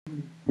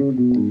Welcome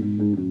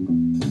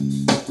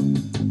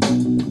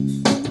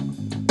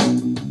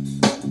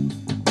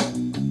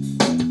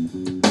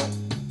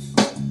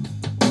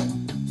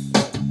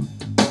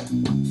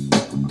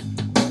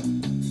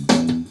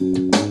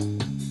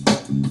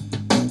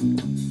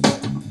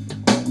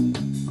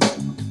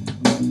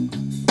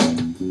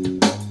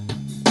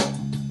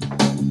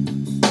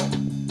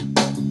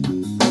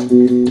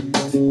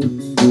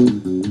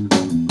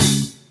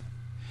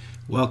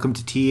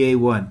to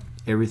TA1,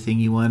 everything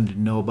you wanted to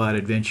know about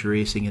adventure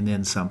racing and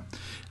then some.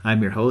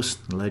 I'm your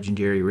host, the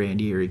legendary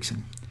Randy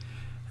Erickson.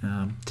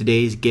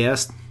 Today's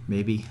guest,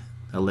 maybe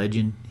a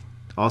legend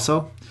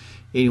also.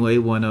 Anyway,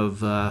 one of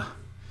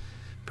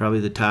probably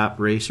the top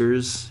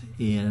racers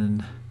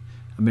in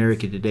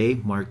America today,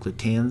 Mark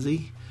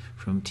Lattanzi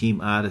from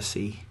Team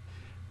Odyssey.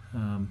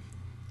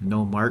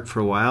 Known Mark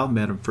for a while,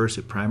 met him first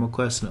at Primal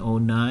Quest in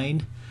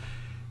 2009,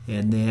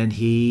 and then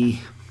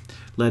he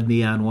led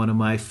me on one of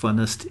my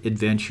funnest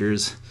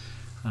adventures,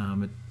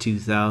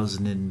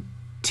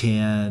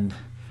 2010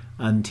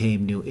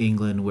 Untamed New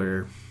England,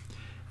 where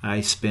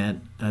I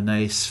spent a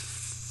nice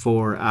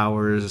 4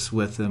 hours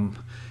with him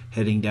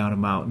heading down a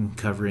mountain,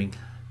 covering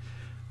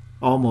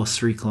almost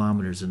 3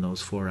 kilometers in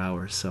those 4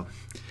 hours. So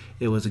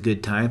it was a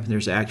good time.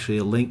 There's actually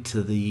a link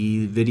to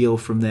the video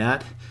from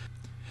that.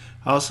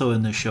 Also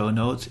in the show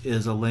notes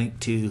is a link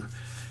to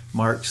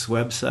Mark's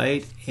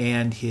website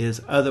and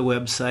his other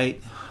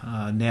website,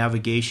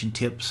 Navigation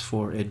Tips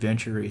for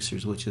Adventure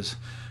Racers, which is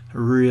a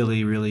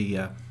really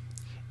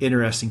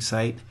interesting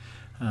site.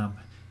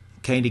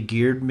 Kind of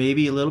geared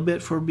maybe a little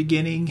bit for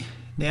beginning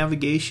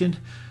navigation,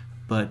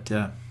 but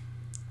I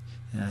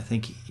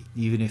think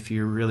even if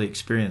you're really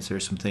experienced,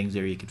 there's some things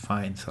there you can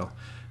find. So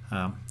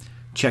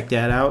check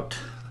that out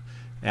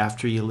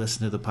after you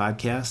listen to the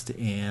podcast,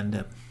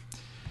 and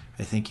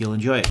I think you'll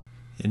enjoy it.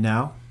 And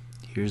now,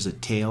 here's a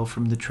tale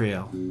from the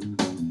trail.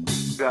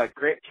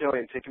 Grant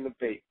Killian taking the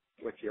bait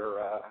with your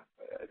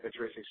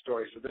adventure racing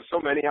story. So there's so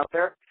many out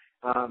there,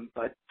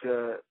 but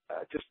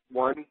just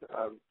one,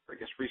 I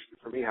guess recent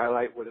for me,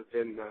 highlight would have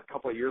been a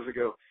couple of years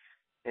ago,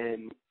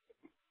 and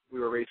we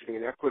were racing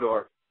in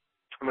Ecuador.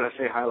 I'm going to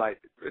say highlight.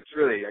 It's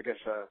really, I guess,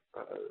 a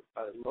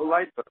low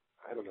light, but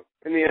I don't know.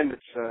 In the end,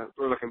 it's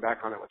we're looking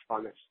back on it with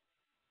fondness.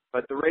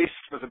 But the race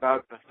was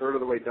about a third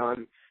of the way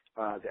done.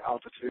 The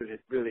altitude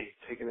had really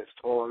taken its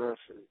toll on us,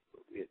 and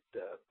we had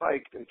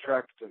biked and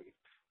trekked and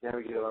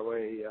navigated our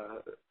way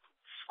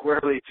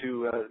squarely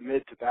to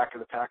mid to back of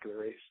the pack of the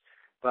race.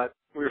 But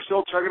we were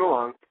still chugging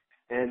along,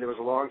 and there was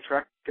a long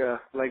trek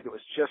leg that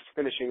was just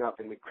finishing up,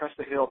 and we crest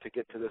the hill to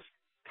get to this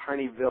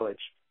tiny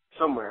village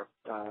somewhere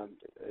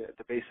at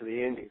the base of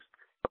the Andes.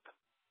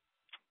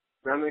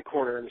 Round the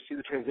corner, and you see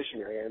the transition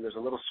area, and there's a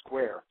little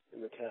square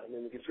in the town,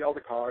 and you can see all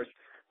the cars.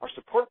 Our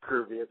support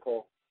crew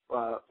vehicle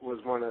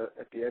was one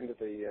at the end of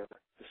the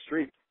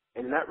street,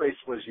 and that race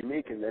was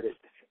unique in that it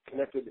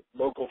connected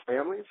local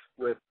families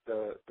with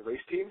the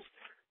race teams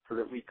so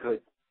that we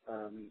could,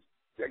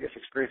 I guess,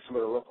 experience some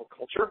of the local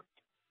culture.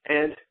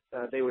 And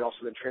they would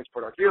also then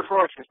transport our gear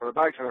for us, transport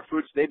our bikes and our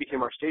foods. They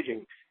became our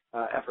staging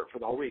effort for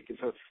the whole week. And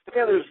so the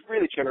family was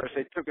really generous.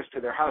 They took us to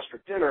their house for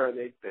dinner, and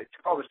they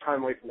took all this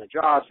time away from their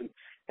jobs and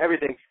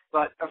everything.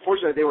 But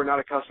unfortunately, they were not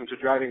accustomed to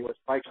driving with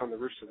bikes on the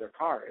roofs of their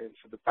car. And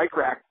so the bike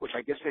rack, which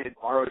I guess they had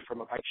borrowed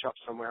from a bike shop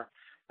somewhere,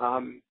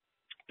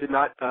 did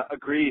not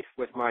agree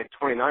with my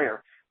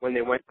 29er when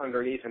they went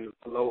underneath in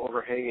a low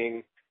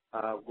overhanging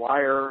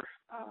wire,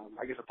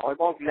 I guess a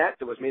volleyball net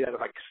that was made out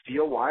of like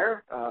steel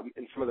wire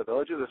in some of the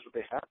villages. That's what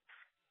they had.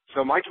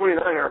 So my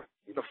 29er,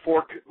 the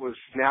fork was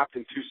snapped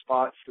in 2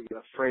 spots, and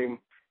the frame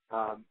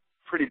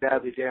pretty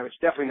badly damaged.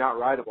 Definitely not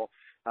rideable.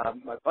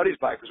 My buddy's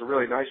bike was a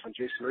really nice one,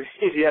 Jason Reed.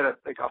 He had a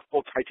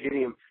full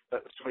titanium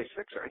that was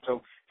 26er. And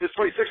so his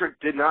 26er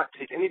did not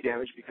take any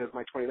damage because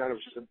my 29er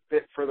was just a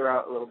bit further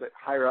out, a little bit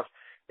higher up,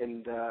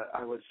 and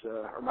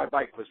my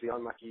bike was the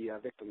unlucky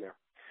victim there.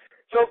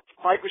 So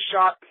bike was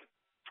shot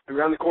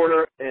around the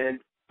corner,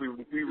 and we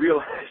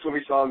realized when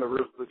we saw on the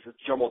roof was this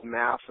jumbled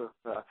mass of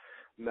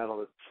metal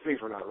that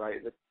things were not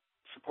right. The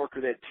support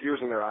crew, they had tears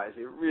in their eyes.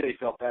 They really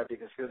felt bad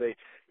because here they,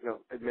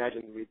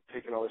 imagined we'd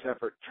taken all this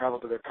effort,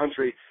 traveled to their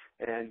country,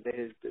 and they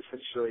had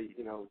essentially,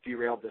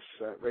 derailed this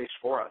race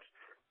for us.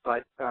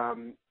 But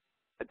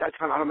at that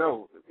time, I don't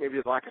know, maybe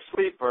the lack of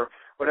sleep or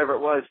whatever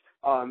it was,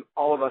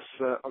 all of us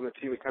on the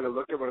team, we kind of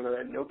looked at one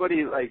another, and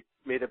nobody,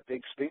 made a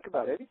big stink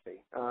about anything.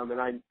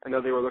 And I know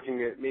they were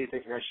looking at me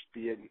thinking I should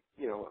be,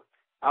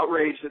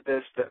 outraged at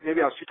this, that maybe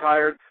I was too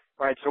tired.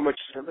 I had so much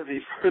sympathy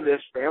for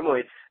this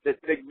family that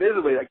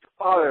visibly, the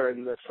father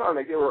and the son,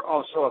 they were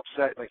all so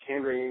upset,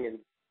 hand-wringing, and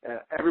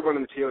everyone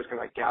in the team was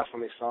kind of gasped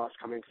when they saw us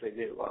coming because they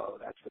knew, oh,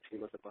 that's the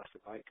team with the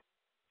busted bike.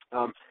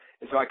 And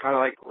so I kind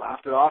of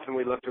laughed it off, and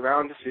we looked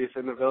around to see if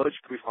in the village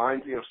could we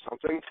find,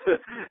 something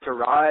to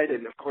ride,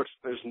 and of course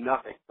there's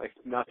nothing,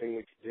 nothing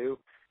we could do.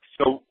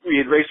 So we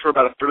had raced for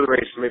about a third of the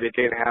race, maybe a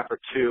day and a half or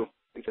two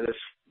into this,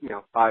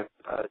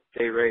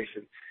 5-day race,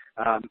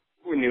 and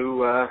we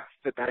knew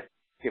that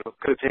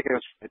could have taken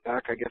us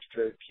back, I guess,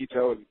 to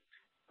Quito and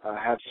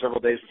have several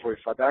days before we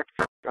fly back.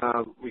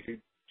 We could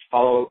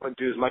follow and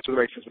do as much of the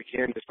race as we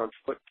can just on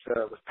foot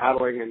with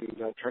paddling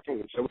and trekking.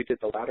 And so we did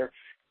the latter.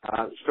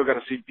 Still got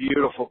to see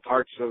beautiful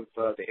parts of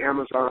the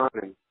Amazon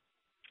and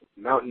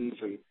mountains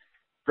and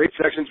great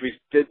sections. We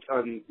did,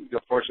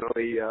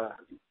 fortunately,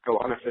 go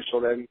unofficial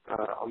then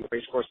on the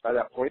race course by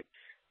that point,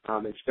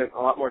 and spent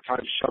a lot more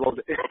time shuttled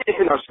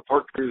in our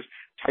support crew's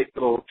tight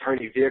little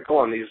tiny vehicle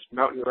on these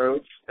mountain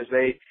roads as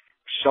they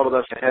shuttled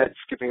us ahead,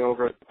 skipping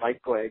over the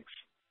bike legs.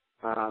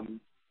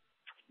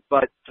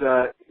 But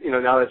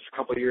now that's a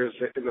couple of years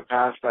in the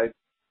past, I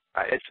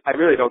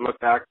really don't look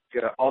back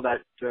all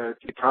that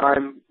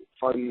time,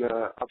 fun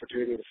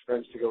opportunity with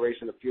friends to go race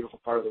in a beautiful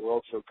part of the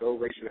world. So go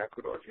race in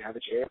Ecuador if you have a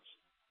chance.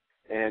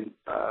 And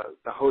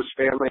the host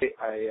family,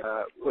 I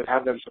would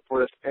have them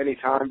support us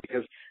anytime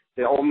because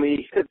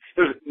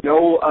there's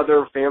no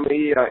other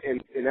family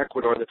in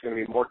Ecuador that's going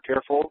to be more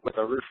careful with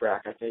a roof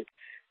rack, I think,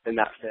 than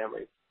that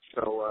family.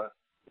 So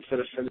instead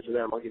of sending it to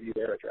them, I'll give you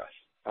their address.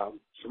 So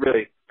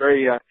really,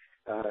 very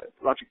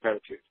lots of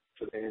gratitude.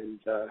 And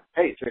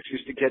hey, it's an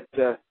excuse to get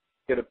a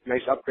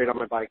nice upgrade on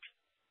my bike.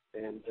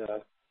 And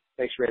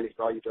thanks, Randy,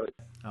 for all you do.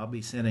 I'll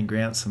be sending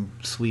Grant some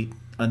sweet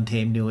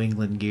Untamed New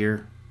England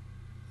gear.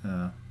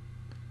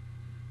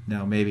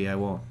 No, maybe I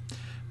won't.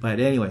 But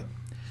anyway,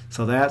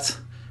 so that's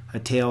a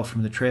tale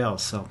from the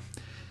trails. So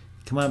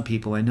come on,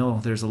 people. I know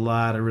there's a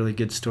lot of really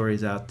good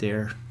stories out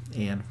there,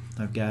 and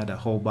I've got a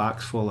whole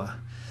box full of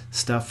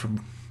stuff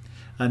from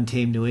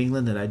Untamed New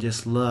England that I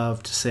just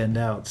love to send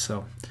out.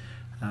 So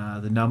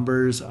the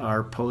numbers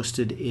are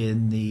posted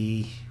in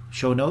the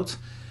show notes.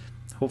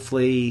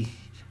 Hopefully,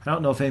 I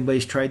don't know if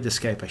anybody's tried the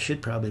Skype. I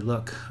should probably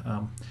look,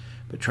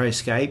 but try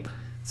Skype,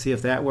 see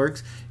if that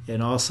works.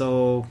 And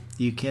also,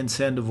 you can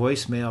send a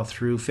voicemail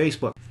through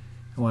Facebook.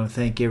 I want to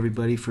thank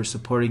everybody for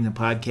supporting the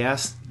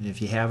podcast.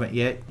 If you haven't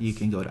yet, you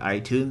can go to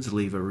iTunes,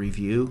 leave a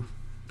review,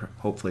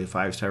 hopefully a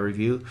 5-star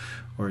review,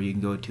 or you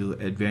can go to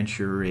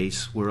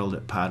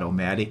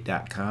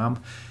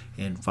adventureraceworld@podomatic.com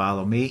and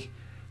follow me.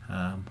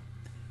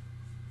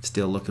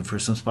 Still looking for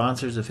some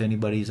sponsors if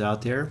anybody's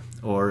out there,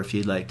 or if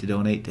you'd like to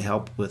donate to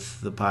help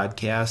with the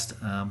podcast.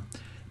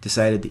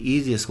 Decided the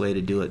easiest way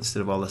to do it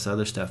instead of all this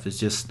other stuff is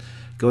just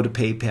go to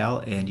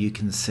PayPal and you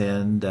can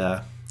send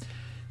a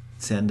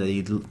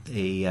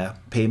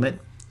payment,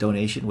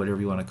 donation, whatever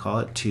you want to call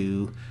it,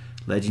 to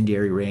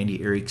Legendary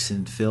Randy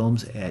Erickson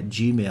Films at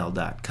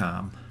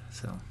gmail.com.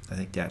 So I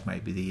think that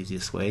might be the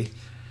easiest way.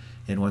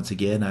 And once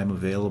again, I'm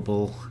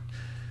available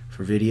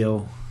for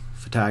video,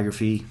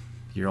 photography,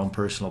 your own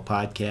personal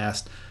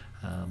podcast,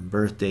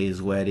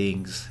 birthdays,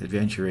 weddings,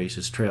 adventure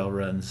races, trail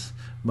runs,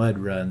 mud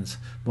runs,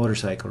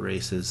 motorcycle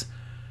races.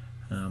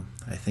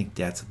 I think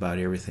that's about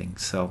everything.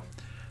 So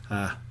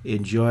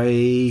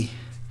enjoy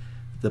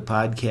the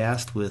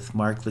podcast with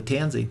Mark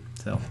Lattanzi.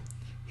 So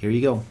here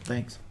you go.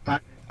 Thanks.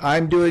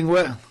 I'm doing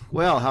well.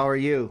 Well, how are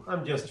you?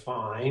 I'm just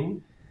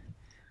fine.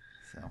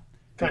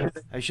 So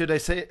I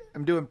say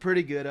I'm doing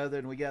pretty good, other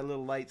than we got a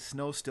little light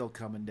snow still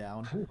coming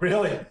down.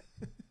 Really?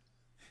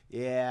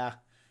 Yeah.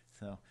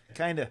 So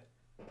kind of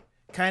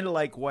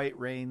like white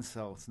rain,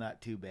 so it's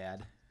not too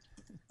bad.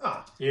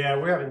 Oh, yeah,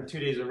 we're having 2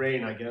 days of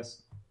rain, I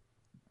guess.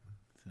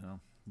 So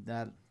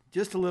not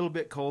just a little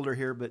bit colder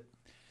here, but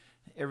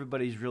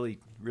everybody's really,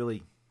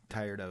 really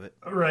tired of it.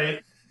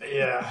 Right.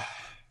 Yeah.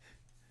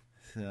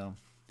 So,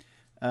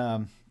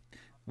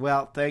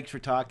 well, thanks for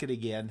talking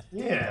again.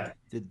 Yeah.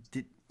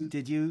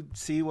 Did you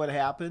see what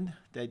happened?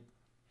 That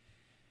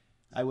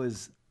I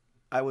was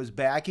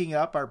backing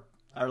up our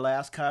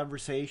last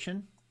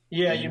conversation.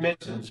 Yeah, you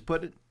mentioned.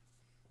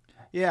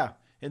 Yeah,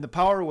 and the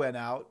power went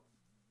out,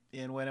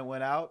 and when it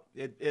went out,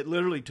 it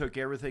literally took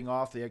everything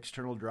off the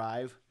external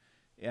drive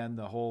and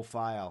the whole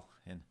file.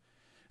 And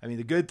I mean,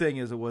 the good thing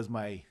is it was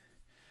my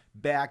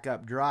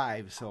backup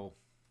drive, so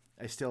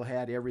I still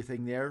had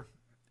everything there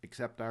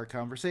except our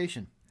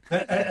conversation.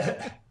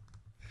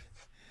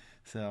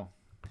 So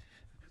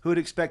who'd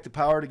expect the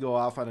power to go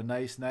off on a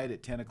nice night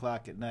at 10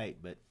 o'clock at night?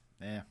 But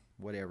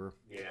whatever.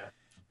 Yeah.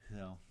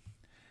 So,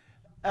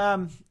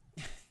 and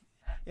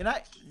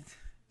I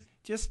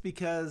just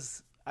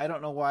because I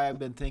don't know why I've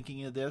been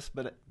thinking of this,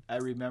 but I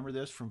remember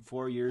this from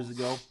 4 years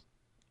ago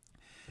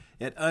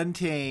at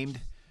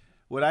Untamed.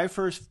 When I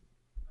first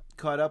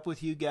caught up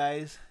with you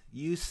guys,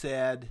 you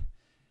said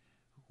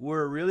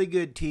we're a really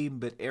good team,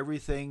 but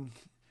everything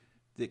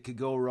that could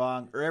go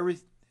wrong,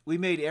 we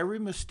made every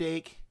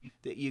mistake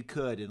that you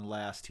could in the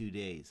last 2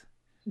 days.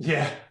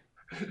 Yeah.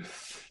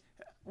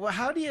 Well,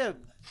 how do you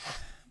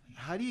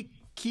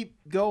keep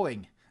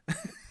going?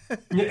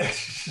 Yeah.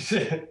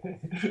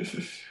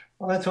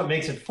 Well, that's what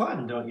makes it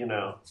fun, don't you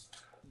know?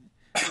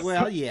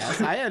 Well,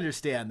 yes, I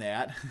understand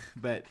that,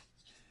 but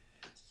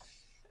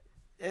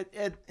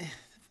I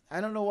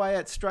don't know why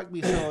it struck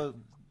me so.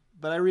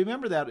 But I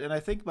remember that, and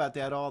I think about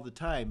that all the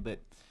time. But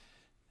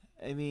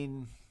I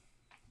mean,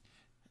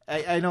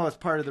 I know it's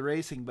part of the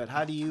racing, but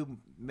how do you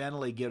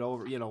mentally get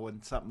over?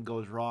 When something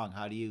goes wrong,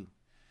 how do you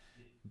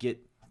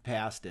get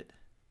past it?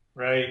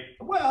 Right.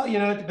 Well,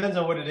 it depends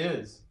on what it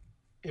is.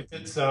 If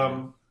it's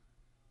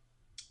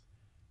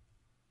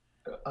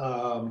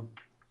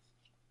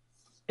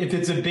if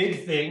it's a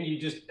big thing,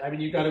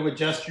 you got to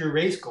adjust your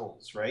race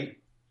goals, right?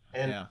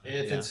 And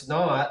if it's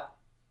not,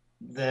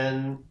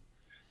 then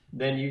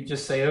you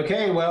just say,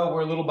 okay, well,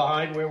 we're a little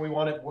behind where we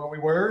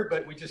were,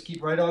 but we just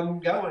keep right on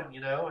going,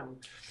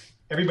 and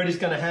everybody's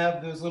going to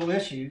have those little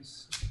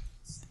issues.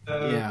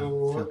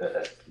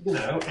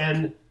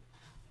 And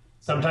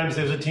sometimes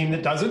there's a team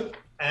that doesn't,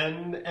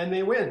 and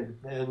they win,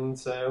 and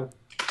so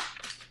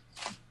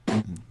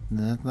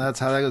that's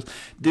how that goes.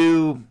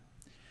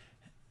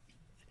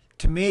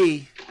 To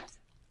me,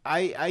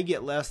 I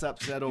get less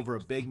upset over a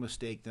big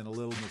mistake than a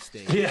little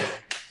mistake. Yeah.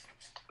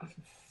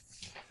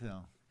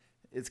 So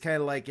it's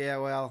kind of like,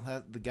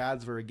 the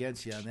gods were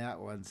against you on that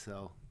one.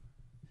 So,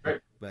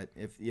 right. But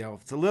if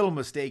it's a little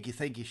mistake, you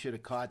think you should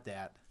have caught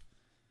that.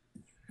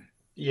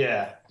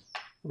 Yeah.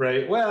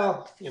 Right.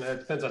 Well, it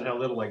depends on how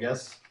little, I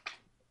guess.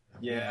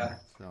 Yeah.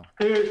 So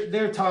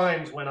there are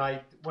times when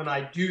I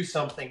do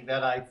something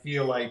that I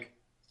feel like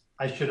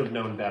I should have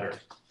known better,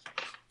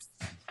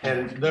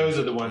 and those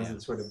are the ones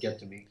that sort of get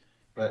to me.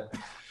 But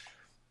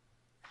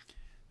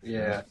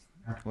yeah.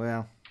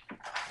 Well,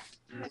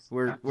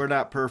 we're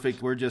not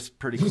perfect. We're just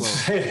pretty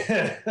close.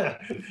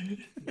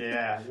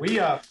 Yeah. We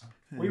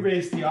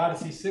raced the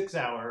Odyssey 6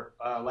 hour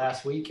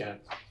last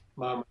weekend.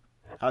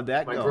 How'd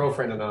that go? My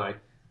girlfriend and I.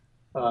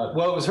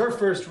 Well, it was her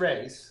first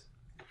race,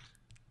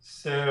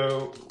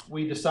 so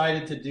we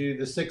decided to do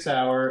the 6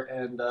 hour,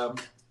 and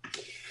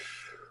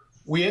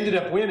we ended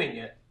up winning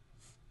it.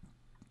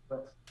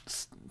 But,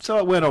 so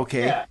it went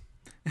okay. Yeah,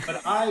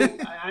 but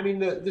I mean,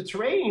 the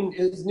terrain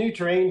is new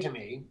terrain to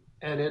me,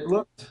 and it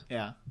looked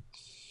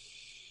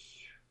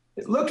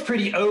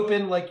pretty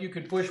open, like you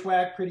could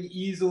bushwhack pretty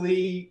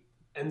easily,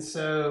 and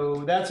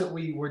so that's what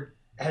we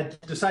had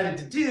decided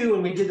to do,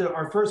 and we did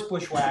our first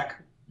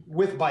bushwhack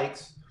with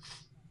bikes.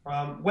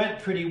 Went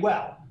pretty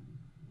well,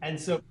 and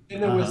so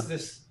then there was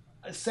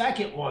a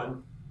second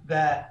one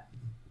that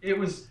it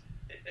was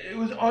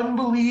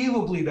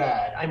unbelievably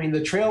bad. I mean,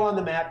 the trail on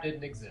the map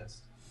didn't exist,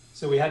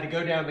 so we had to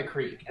go down the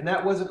creek, and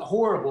that wasn't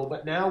horrible.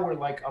 But now we're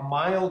like a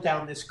mile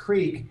down this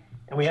creek,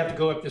 and we have to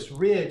go up this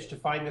ridge to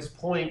find this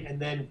point,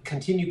 and then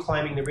continue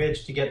climbing the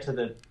ridge to get to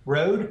the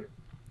road.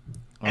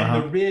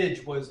 And the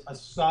ridge was a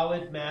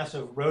solid mass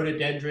of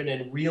rhododendron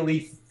and really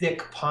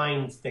thick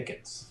pine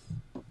thickets.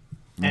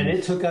 And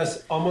it took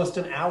us almost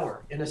an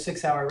hour in a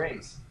 6 hour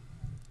race.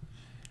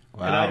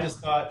 Wow. And I just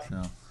thought,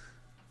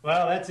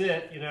 well, that's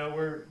it.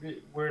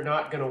 We're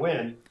not going to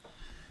win.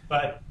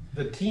 But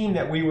the team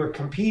that we were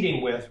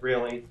competing with,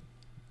 really,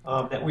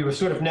 that we were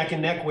sort of neck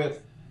and neck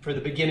with for the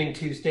beginning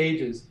 2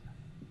 stages,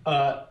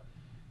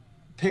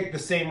 picked the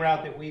same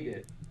route that we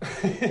did.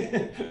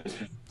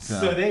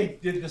 So they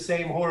did the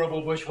same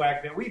horrible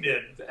bushwhack that we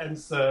did. And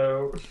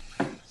so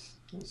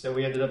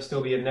we ended up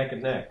still being neck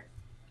and neck.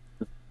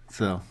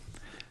 So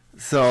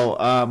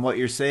what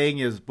you're saying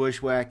is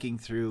bushwhacking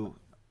through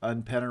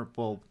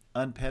unpenetrable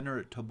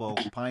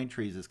pine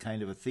trees is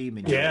kind of a theme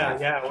in your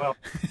life. Yeah, well,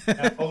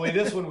 only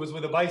this one was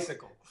with a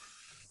bicycle.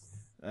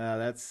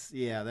 That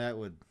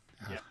would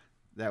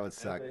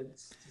suck.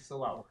 It's a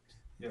lot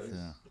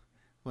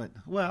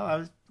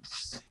worse.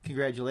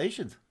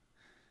 Congratulations.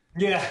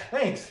 Yeah,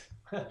 thanks.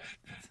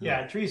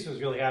 Yeah, Therese was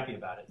really happy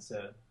about it,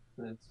 so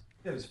it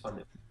was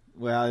fun.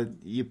 Well,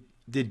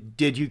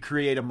 Did you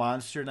create a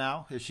monster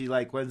now? Is she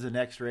like, when's the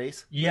next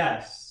race?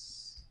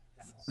 Yes.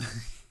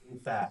 In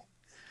fact.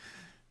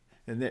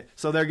 And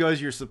so there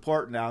goes your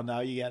support now.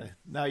 Now you're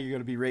going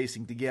to be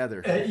racing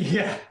together.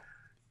 Yeah.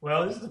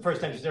 Well, this is the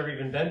first time she's ever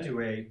even been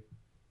to a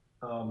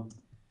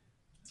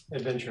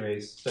adventure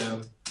race.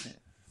 So.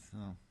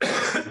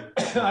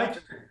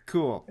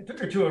 Cool. I took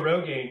her to a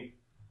Rogaine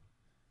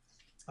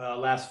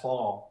last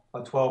fall, a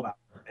 12-hour,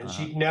 and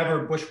she'd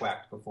never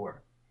bushwhacked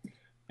before.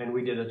 And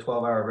we did a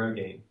 12-hour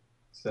Rogaine.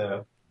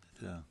 So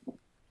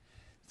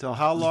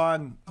how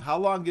long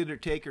did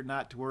it take her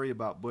not to worry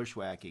about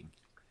bushwhacking?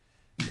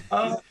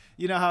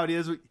 You know how it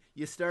is.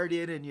 You start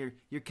in and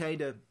you're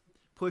kind of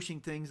pushing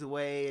things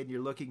away and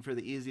you're looking for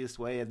the easiest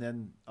way, and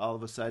then all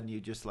of a sudden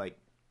you just like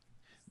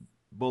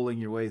bulling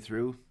your way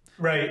through.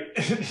 Right.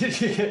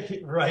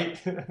 Right.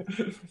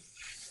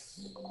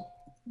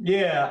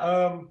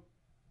 Yeah.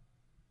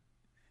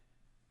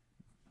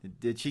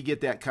 Did she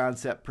get that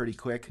concept pretty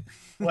quick?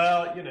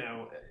 Well,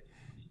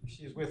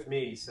 she's with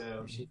me,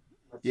 so she.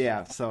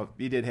 Yeah, so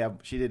she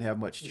didn't have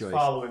much choice. She's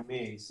following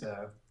me,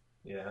 so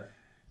yeah.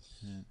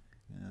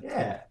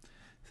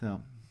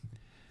 So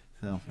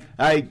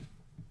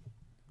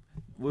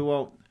we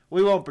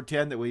won't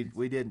pretend that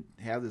we didn't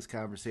have this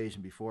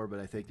conversation before, but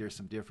I think there's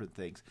some different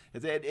things.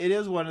 It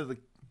is one of the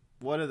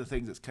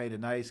things that's kind of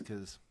nice,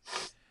 because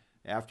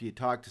after you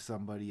talk to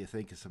somebody, you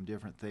think of some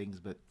different things.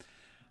 But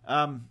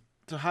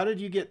so how did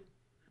you get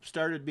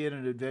started being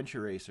an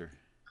adventure racer?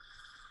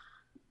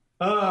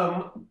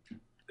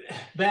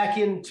 Back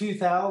in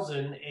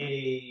 2000,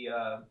 a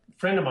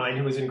friend of mine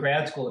who was in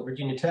grad school at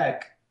Virginia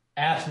Tech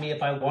asked me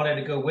if I wanted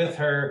to go with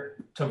her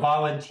to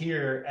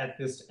volunteer at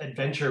this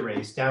adventure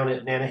race down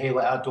at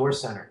Nantahala Outdoor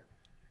Center.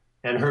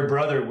 And her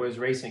brother was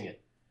racing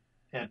it.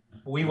 And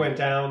we went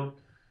down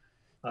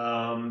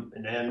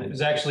And it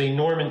was actually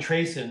Norman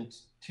Trayson,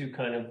 two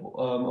kind of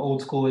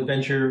old school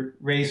adventure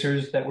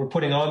racers that were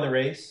putting on the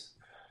race.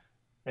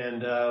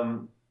 And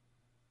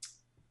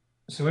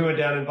so we went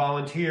down and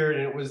volunteered,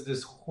 and it was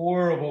this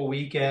horrible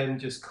weekend,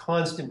 just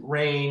constant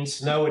rain,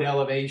 snow at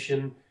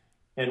elevation.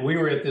 And we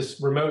were at this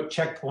remote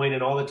checkpoint,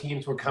 and all the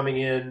teams were coming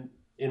in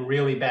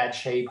really bad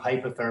shape,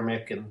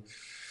 hypothermic. And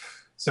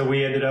so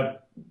we ended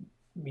up,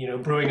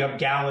 brewing up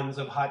gallons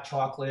of hot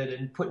chocolate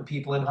and putting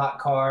people in hot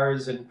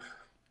cars. And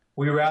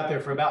we were out there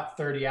for about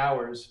 30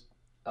 hours.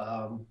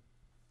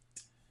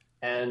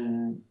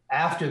 And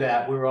after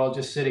that, we were all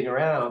just sitting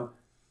around,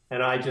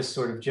 and I just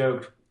sort of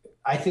joked,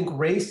 I think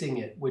racing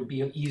it would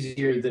be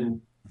easier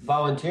than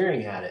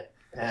volunteering at it.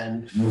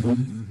 And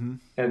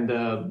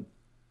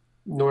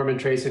Norman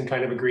Trayson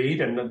kind of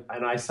agreed, and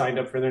I signed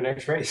up for their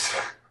next race.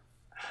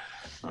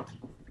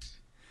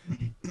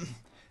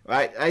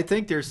 I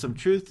think there's some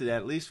truth to that.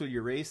 At least when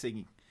you're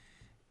racing,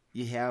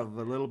 you have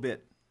a little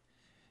bit.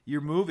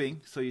 You're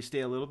moving, so you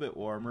stay a little bit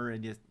warmer,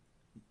 and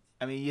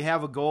you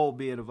have a goal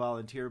being a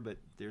volunteer, but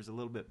there's a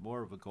little bit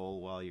more of a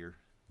goal while you're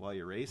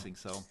racing.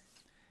 So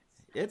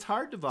it's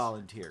hard to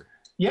volunteer.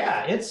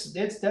 Yeah, it's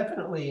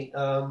definitely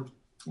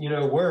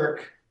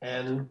work,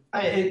 and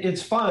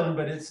it's fun,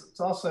 but it's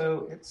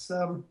also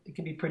it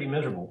can be pretty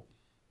miserable.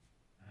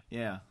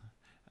 Yeah,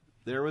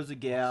 there was a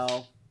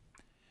gal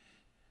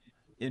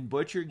in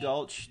Butcher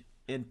Gulch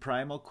in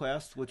Primal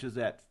Quest, which is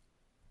that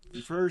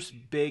first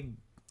big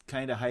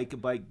kind of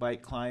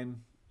bike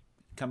climb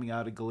coming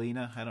out of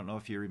Galena. I don't know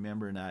if you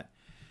remember or not.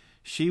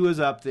 She was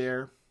up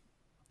there,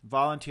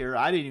 volunteer.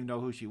 I didn't even know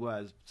who she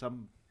was.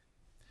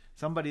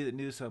 Somebody that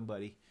knew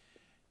somebody.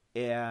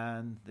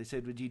 And they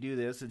said, would you do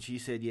this? And she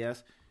said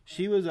yes.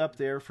 She was up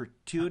there for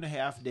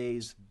 2.5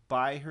 days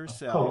by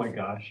herself. Oh, my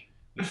gosh.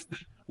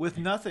 With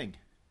nothing.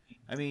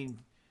 I mean,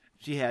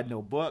 she had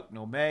no book,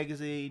 no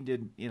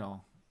magazine,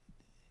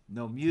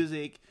 no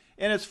music.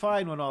 And it's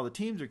fine when all the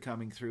teams are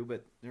coming through,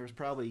 but there was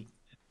probably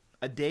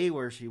a day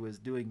where she was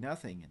doing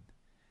nothing.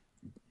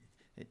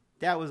 And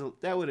that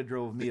would have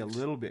drove me a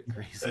little bit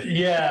crazy.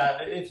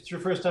 Yeah, if it's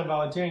your first time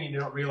volunteering, you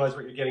don't realize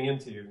what you're getting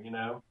into,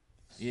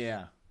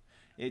 Yeah.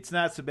 It's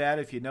not so bad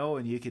if you know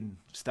and you can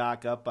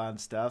stock up on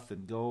stuff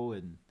and go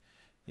and,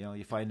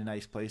 you find a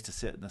nice place to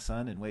sit in the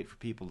sun and wait for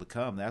people to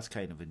come. That's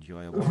kind of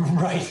enjoyable.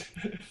 Right.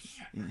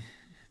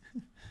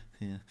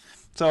 Yeah.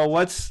 So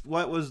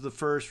what was the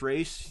first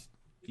race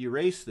you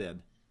raced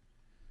then?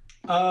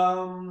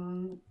 I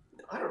don't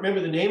remember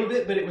the name of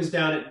it, but it was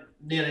down at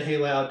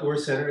Nantahala Outdoor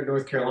Center in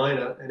North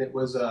Carolina, and it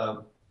was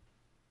a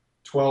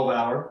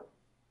 12-hour.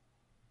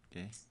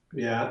 Okay.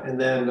 Yeah, and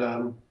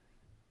then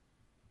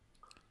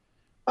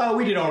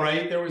we did all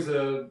right. There was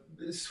a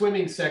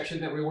swimming section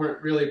that we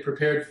weren't really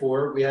prepared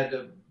for. We had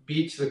to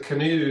beach the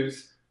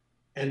canoes,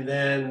 and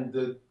then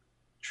the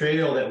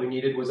trail that we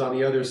needed was on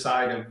the other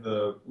side of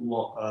the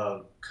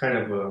kind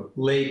of a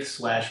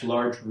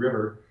lake/large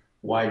river,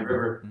 wide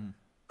river.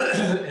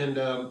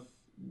 And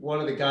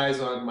one of the guys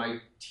on my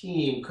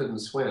team couldn't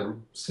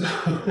swim, so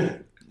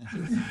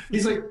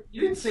he's like,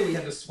 "You didn't say we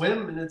had to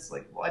swim," and it's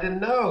like, "Well, I didn't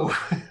know."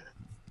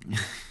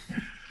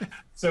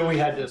 So we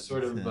had to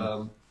sort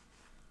of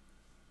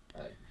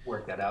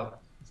work that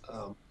out.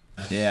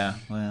 Yeah,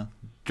 well,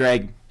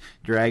 drag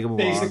them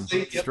along,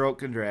 yep.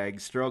 Stroke and drag,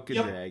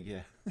 drag.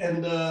 Yeah.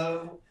 And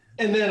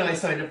then I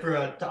signed up for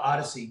the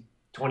Odyssey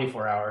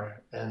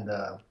 24-hour, and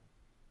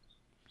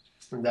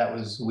that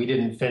was, we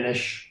didn't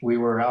finish. We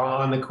were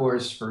on the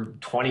course for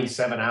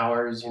 27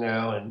 hours,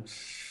 and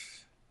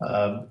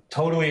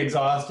totally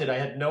exhausted. I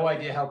had no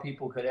idea how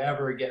people could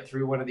ever get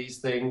through one of these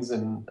things,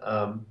 and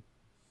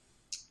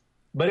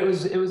but it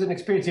was an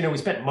experience. We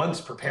spent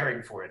months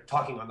preparing for it,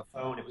 talking on the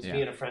phone. It was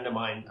me and a friend of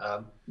mine,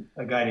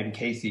 a guy named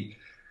Casey,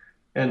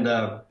 and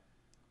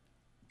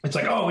it's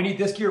like, oh, we need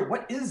this gear.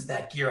 What is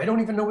that gear? I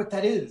don't even know what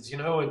that is,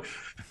 and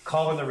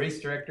calling the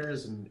race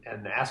directors and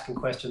asking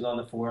questions on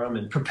the forum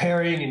and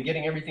preparing and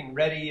getting everything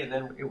ready. And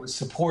then it was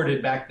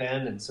supported back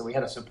then. And so we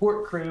had a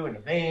support crew and a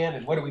van,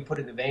 and what do we put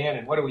in the van,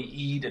 and what do we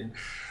eat, and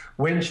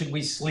when should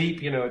we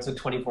sleep? It's a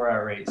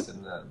 24-hour race.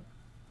 And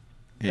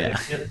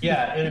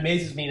it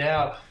amazes me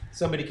now.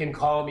 Somebody can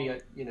call me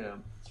at,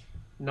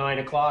 9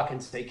 o'clock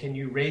and say, can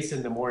you race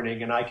in the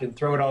morning? And I can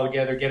throw it all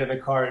together, get in the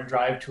car, and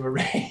drive to a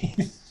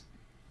race.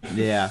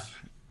 Yeah.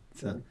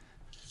 So,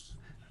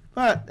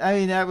 but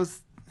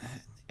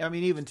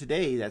even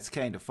today, that's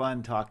kind of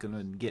fun, talking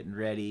and getting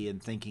ready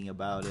and thinking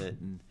about it,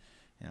 and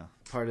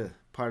part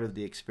of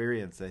the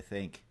experience, I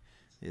think,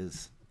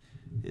 is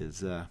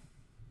the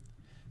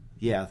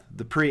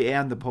pre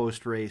and the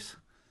post race.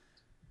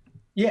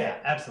 Yeah,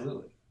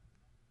 absolutely.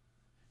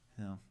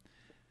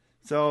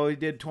 So you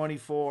did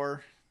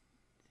 24,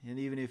 and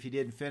even if you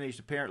didn't finish,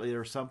 apparently there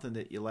was something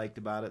that you liked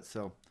about it.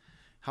 So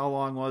how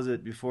long was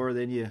it before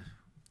then you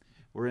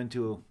were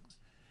into,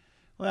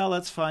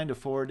 let's find a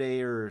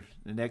 4-day or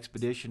an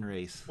expedition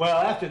race? Well,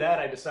 after that,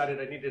 I decided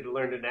I needed to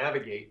learn to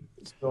navigate.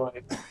 So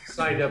I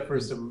signed up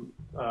for some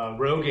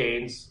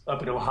Rogaines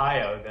up in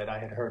Ohio that I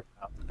had heard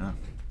about. Oh.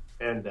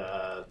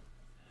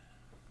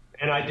 And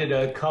And I did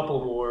a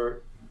couple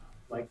more,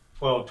 like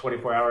 12,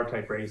 24-hour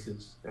type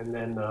races. And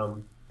then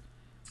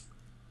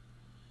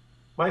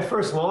my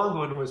first long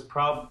one was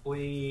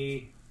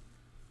probably,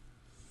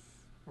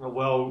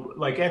 well,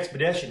 like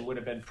Expedition would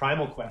have been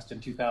Primal Quest in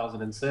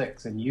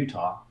 2006 in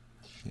Utah.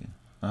 Yeah.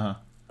 Uh-huh.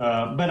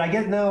 But I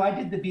guess, no, I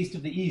did the Beast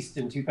of the East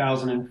in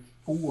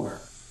 2004. It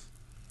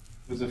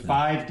was a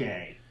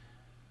 5-day.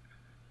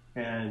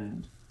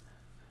 And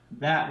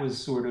that was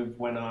sort of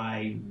when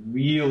I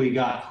really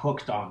got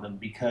hooked on them,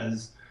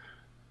 because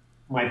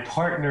my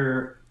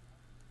partner,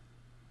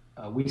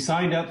 we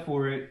signed up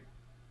for it,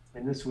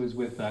 and this was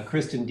with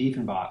Kristen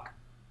Diefenbach.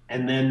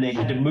 And then they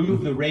had to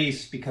move the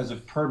race because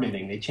of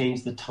permitting. They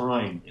changed the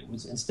time. It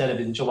was, instead of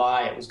in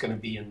July, it was going to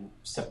be in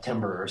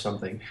September or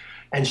something.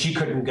 And she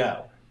couldn't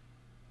go.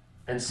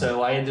 And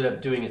so I ended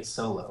up doing it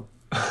solo.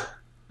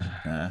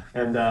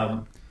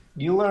 And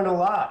you learn a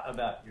lot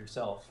about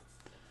yourself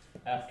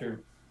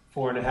after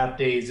 4.5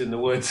 days in the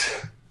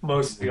woods,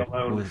 mostly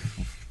alone.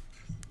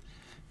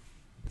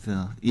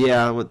 So,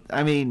 yeah,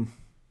 I mean,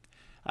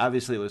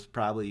 obviously it was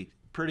probably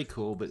pretty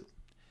cool, but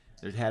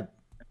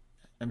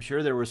I'm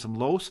sure there were some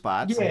low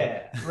spots.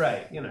 Yeah,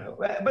 right. You know,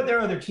 but there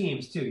are other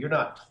teams too. You're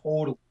not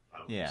totally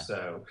alone. Yeah.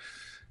 So,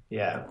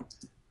 yeah.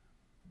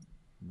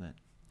 But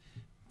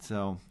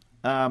so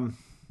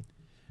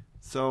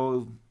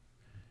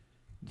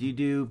you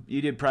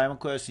did Primal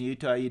Quest in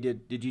Utah.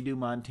 Did you do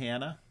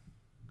Montana?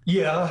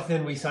 Yeah.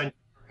 Then we signed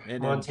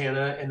And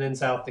Montana and then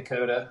South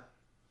Dakota.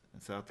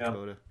 South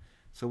Dakota.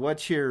 So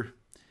what's your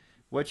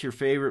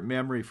favorite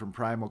memory from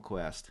Primal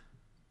Quest?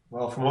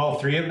 Well, from all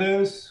three of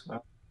those,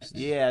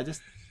 Yeah,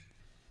 just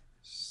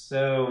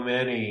so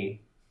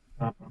many.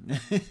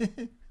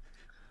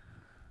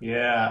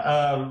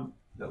 Yeah.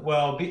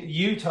 Well,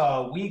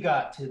 Utah, we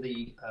got to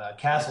the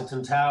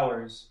Castleton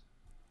Towers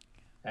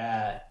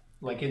at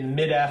like in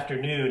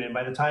mid-afternoon, and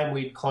by the time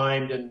we'd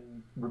climbed and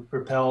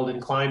rappelled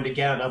and climbed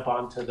again up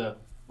onto the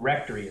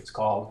rectory, it's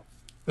called,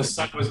 the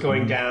sun was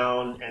going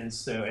down, and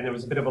it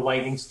was a bit of a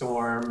lightning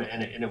storm,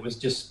 and it was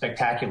just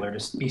spectacular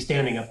to be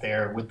standing up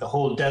there with the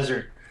whole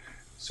desert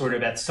sort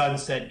of at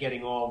sunset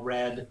getting all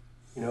red,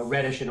 you know,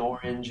 reddish and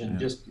orange, and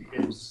just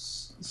it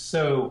was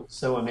so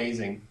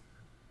amazing.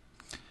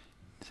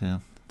 Yeah,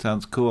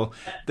 sounds cool.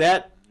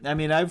 I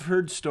mean, I've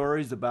heard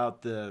stories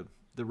about the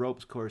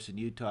ropes course in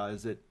Utah.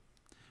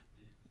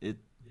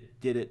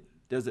 Did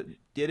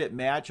it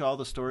match all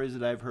the stories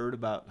that I've heard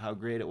about how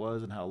great it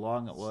was and how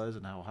long it was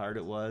and how hard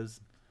it was?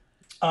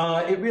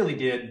 It really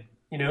did.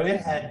 You know,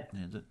 it had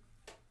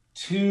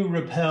 2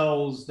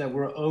 rappels that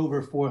were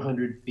over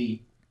 400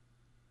 feet.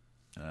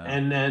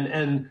 And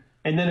then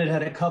it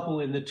had a couple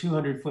in the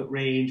 200-foot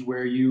range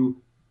where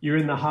you're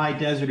in the high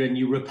desert and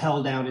you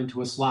rappel down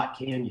into a slot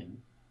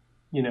canyon,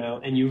 you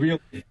know, and you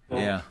really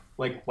feel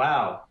like,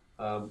 wow,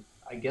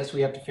 I guess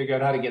we have to figure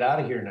out how to get out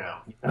of here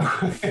now. You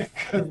know?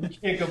 We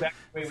can't go back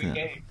the way we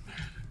came.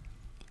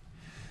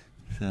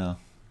 So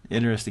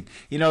interesting.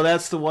 You know,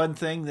 that's the one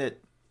thing that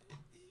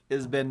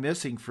has been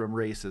missing from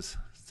races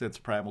since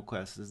Primal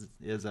Quest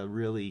is a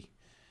really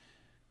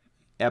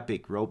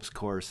epic ropes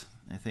course.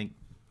 I think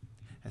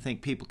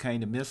people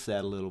kind of miss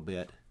that a little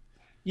bit.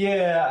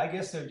 Yeah, I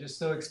guess they're just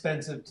so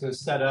expensive to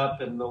set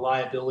up, and the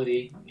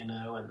liability, you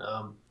know, and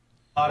a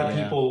lot of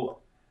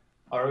people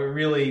are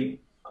really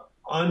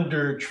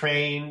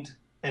under-trained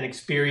and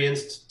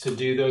experienced to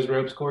do those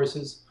ropes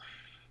courses.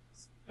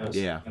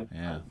 They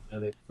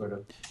sort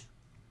of...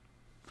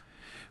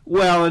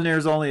 Well, and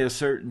there's only a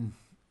certain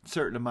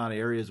amount of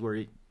areas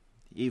where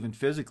even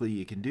physically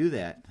you can do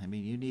that. I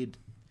mean, you need,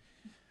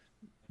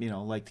 you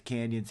know, like the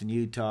canyons in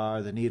Utah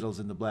or the Needles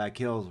in the Black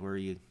Hills where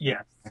you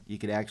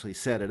could actually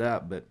set it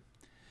up.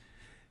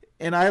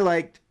 And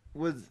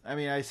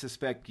I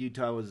suspect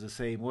Utah was the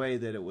same way,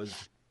 that it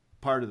was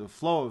part of the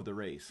flow of the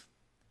race.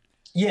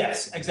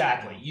 Yes,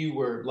 exactly. You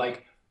were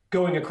like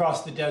going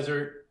across the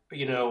desert,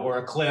 you know, or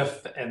a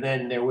cliff, and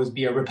then there would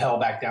be a rappel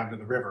back down to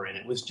the river, and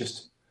it was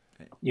just,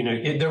 you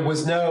know, there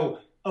was no,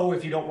 oh,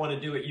 if you don't want to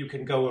do it, you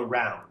can go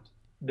around.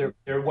 There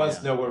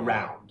was no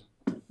around.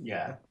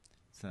 Yeah.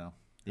 So,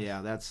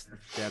 yeah, that's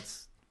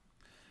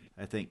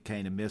I think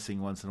kind of missing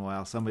once in a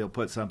while. Somebody will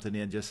put something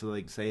in just so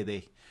they can say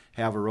they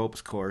have a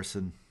ropes course,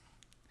 and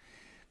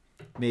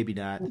maybe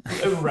not.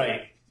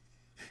 Right.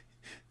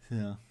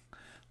 Yeah.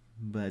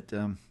 But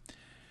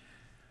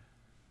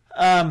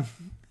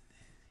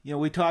you know,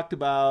 we talked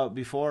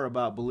before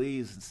about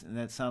Belize, and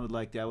that sounded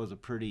like that was a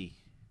pretty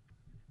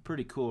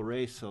cool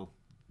race. So,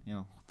 you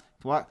know,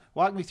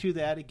 walk me through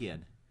that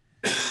again.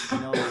 You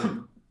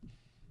know,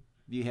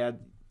 you had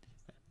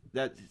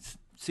that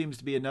seems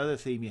to be another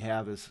theme you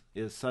have is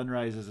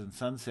sunrises and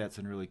sunsets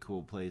in really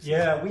cool places.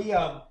 Yeah, we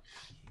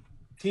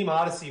Team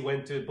Odyssey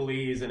went to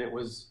Belize, and it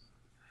was,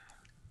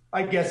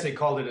 I guess they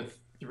called it a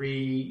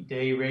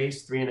 3-day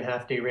race,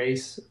 3.5-day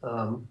race.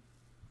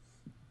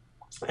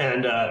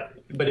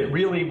 But it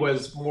really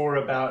was more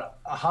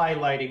about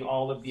highlighting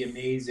all of the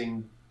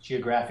amazing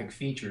geographic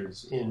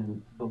features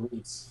in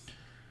Belize.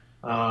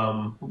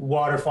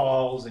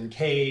 Waterfalls and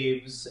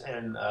caves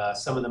and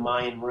some of the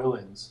Mayan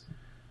ruins.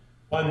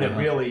 one that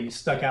really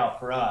stuck out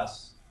for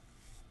us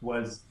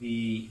was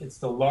it's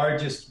the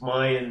largest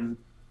Mayan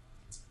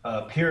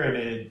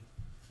pyramid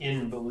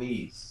in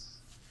Belize.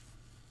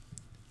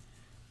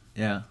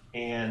 Yeah.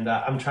 And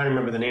I'm trying to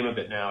remember the name of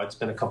it now. It's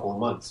been a couple of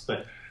months,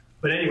 but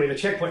anyway, the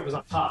checkpoint was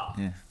on top.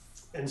 Yeah.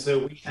 And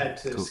so we had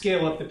to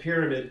scale up the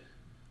pyramid,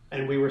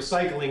 and we were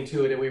cycling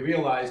to it, and we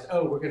realized,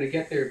 oh, we're going to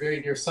get there very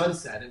near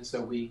sunset. And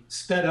so we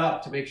sped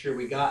up to make sure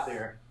we got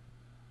there.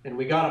 And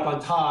we got up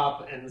on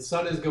top, and the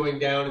sun is going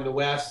down in the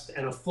west,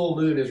 and a full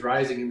moon is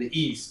rising in the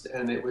east.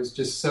 And it was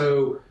just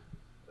so,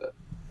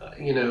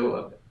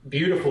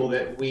 beautiful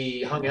that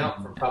we hung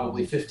out for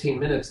probably 15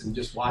 minutes and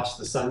just watched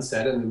the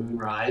sunset and the moon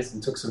rise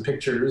and took some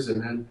pictures,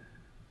 and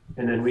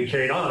then we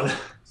carried on.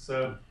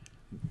 So,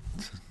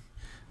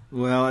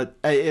 well,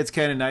 it's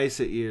kind of nice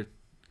that you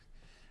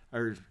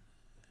are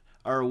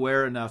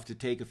aware enough to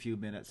take a few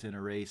minutes in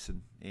a race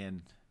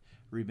and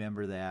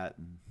remember that,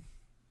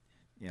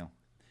 and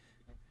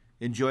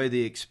enjoy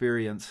the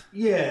experience.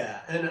 Yeah,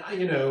 and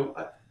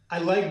I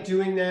like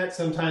doing that.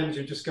 Sometimes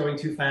you're just going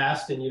too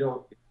fast and you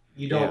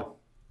don't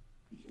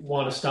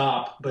want to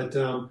stop, but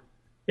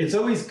it's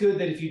always good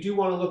that if you do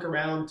want to look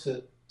around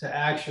to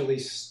actually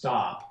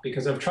stop,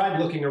 because I've tried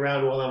looking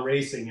around while I'm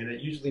racing and it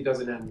usually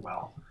doesn't end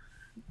well.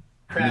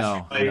 Crash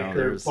your bike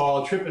or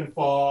fall, trip and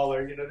fall,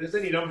 or there's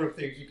any number of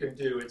things you can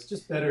do. It's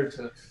just better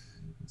to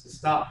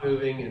stop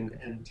moving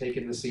and take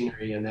in the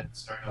scenery and then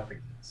start up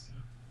again. So.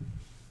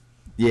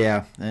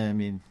 Yeah, I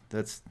mean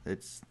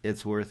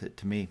it's worth it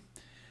to me.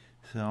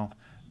 So,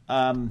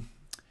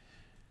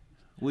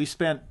 we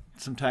spent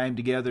some time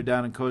together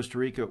down in Costa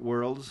Rica at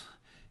Worlds.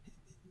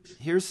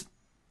 Here's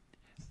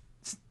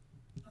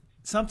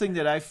something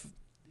that I've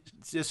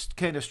just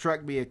kind of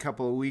struck me a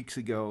couple of weeks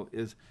ago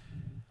is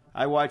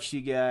I watched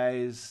you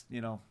guys,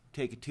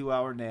 take a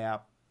 2-hour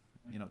nap,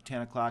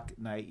 10 o'clock at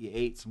night. You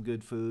ate some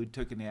good food,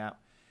 took a nap,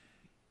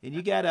 and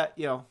you got up,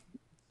 and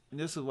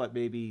this is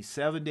maybe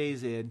 7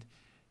 days in,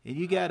 and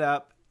you got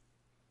up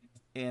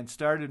and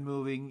started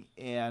moving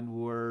and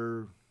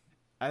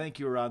I think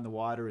you were on the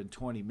water in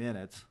 20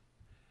 minutes.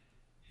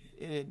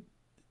 And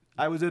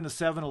I was in a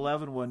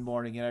 7-Eleven one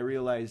morning, and I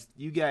realized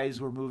you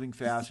guys were moving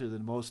faster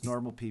than most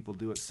normal people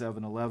do at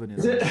 7-Eleven.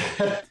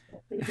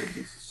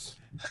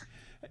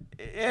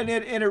 And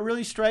it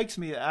really strikes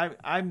me.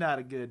 I'm not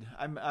a good.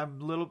 I'm a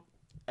little.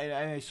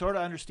 I sort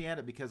of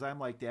understand it because I'm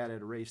like that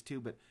at a race too.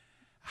 But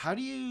how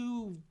do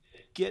you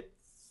get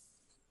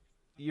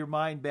your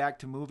mind back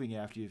to moving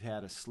after you've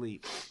had a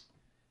sleep?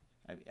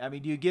 I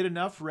mean, do you get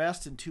enough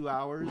rest in 2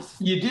 hours?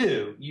 You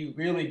do. You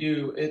really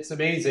do. It's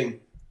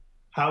amazing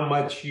how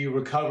much you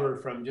recover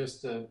from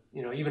just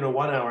even a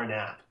 1-hour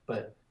nap.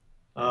 But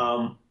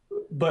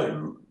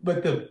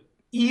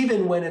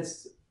even when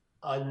it's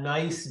a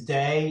nice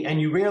day,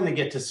 and you rarely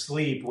get to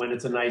sleep when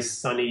it's a nice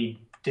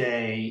sunny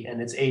day and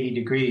it's 80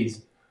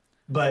 degrees,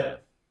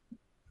 but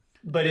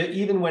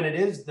even when it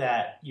is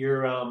that,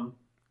 you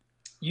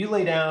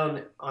lay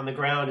down on the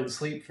ground and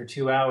sleep for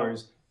 2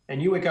 hours,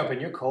 and you wake up and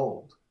you're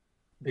cold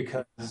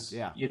because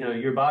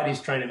your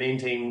body's trying to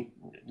maintain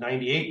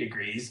 98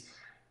 degrees.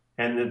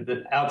 And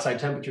the outside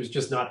temperature is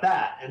just not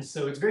that. And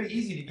so it's very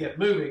easy to get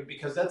moving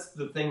because that's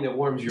the thing that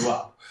warms you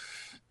up.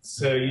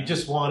 So you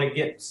just want to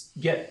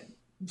get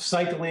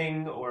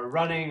cycling or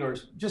running or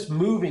just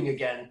moving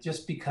again,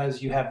 just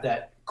because you have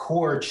that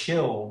core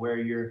chill where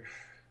you're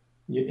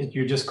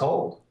just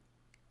cold.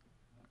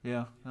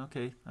 Yeah.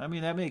 Okay. I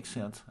mean, that makes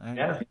sense.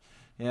 Yeah.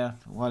 I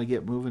want to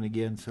get moving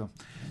again. So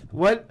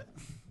do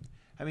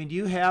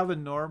you have a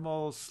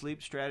normal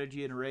sleep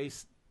strategy in a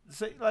race?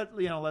 Say,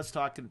 let's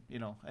talk, an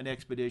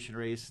expedition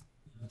race,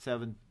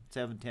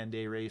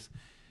 10-day race.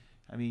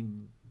 I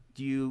mean,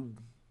 do you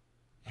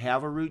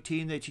have a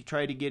routine that you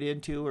try to get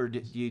into, or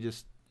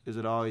is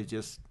it always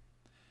just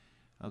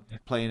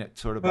playing it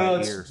sort of by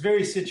ear? It's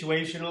very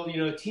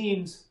situational.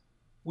 Teams,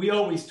 we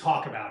always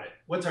talk about it.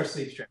 What's our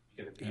sleep strategy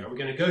going to be? Are we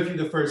going to go through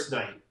the first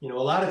night? A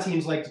lot of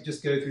teams like to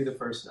just go through the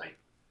first night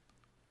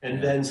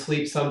and then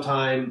sleep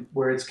sometime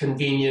where it's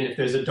convenient. If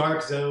there's a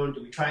dark zone,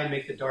 do we try and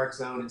make the dark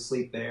zone and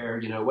sleep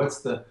there?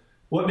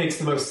 What makes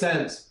the most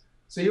sense?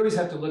 So you always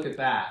have to look at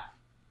that.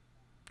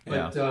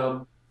 But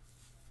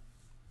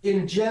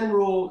in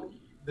general,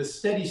 the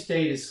steady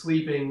state is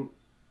sleeping,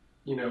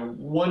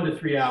 1 to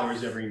 3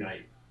 hours every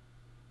night.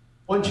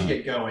 Once you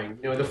get going,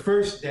 the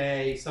first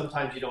day,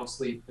 sometimes you don't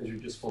sleep because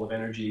you're just full of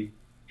energy.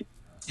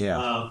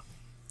 Yeah.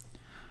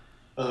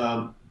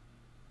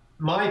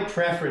 My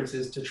preference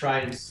is to try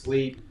and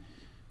sleep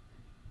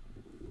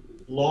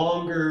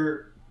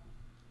for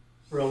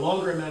a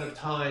longer amount of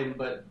time,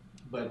 but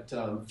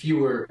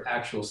fewer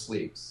actual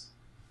sleeps.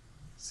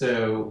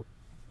 So,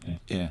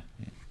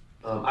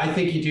 I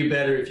think you do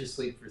better if you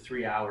sleep for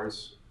 3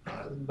 hours,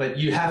 but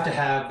you have to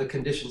have the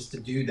conditions to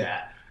do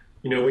that.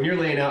 When you're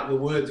laying out in the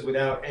woods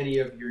without any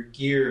of your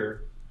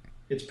gear,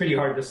 it's pretty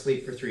hard to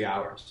sleep for 3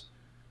 hours.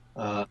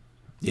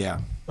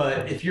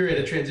 But if you're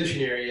in a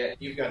transition area and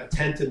you've got a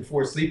tent and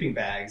 4 sleeping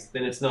bags,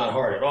 then it's not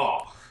hard at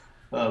all.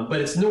 But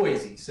it's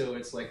noisy, so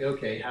it's like,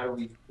 okay, how do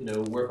we,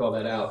 work all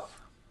that out?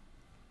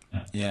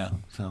 Yeah.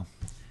 So.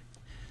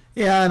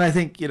 Yeah, and I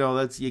think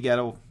that's you got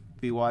to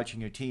be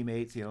watching your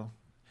teammates. You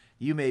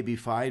may be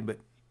fine, but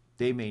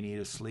they may need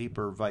a sleep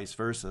or vice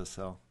versa.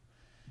 So.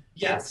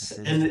 Yes,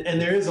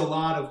 and there is a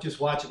lot of just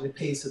watching the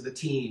pace of the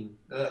team.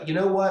 You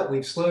know what?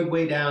 We've slowed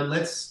way down.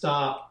 Let's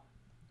stop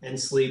and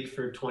sleep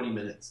for 20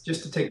 minutes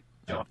just to take.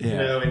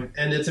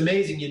 And it's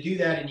amazing. You do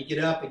that and you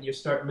get up and you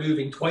start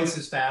moving twice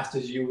as fast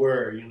as you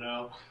were.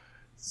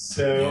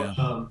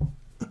 So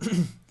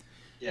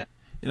yeah.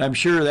 And I'm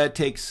sure that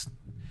takes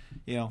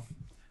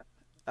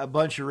a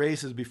bunch of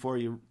races before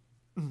you.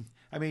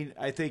 I mean,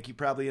 I think you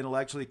probably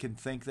intellectually can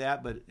think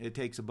that, but it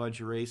takes a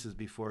bunch of races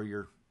before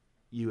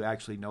you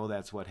actually know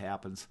that's what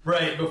happens.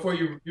 Right, before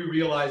you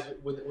realize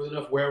it with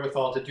enough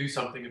wherewithal to do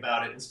something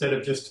about it, instead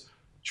of just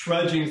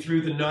trudging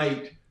through the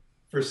night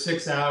for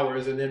 6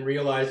 hours and then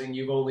realizing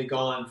you've only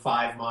gone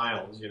 5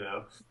 miles.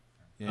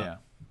 Yeah.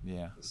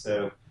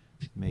 So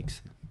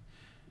makes it.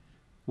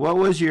 What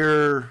was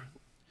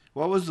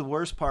the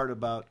worst part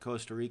about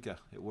Costa Rica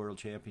at World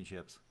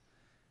Championships?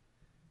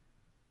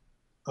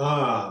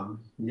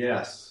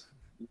 Yes.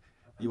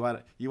 You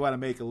want to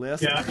make a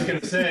list? Yeah, I was going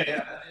to say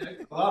a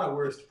lot of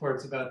worst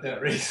parts about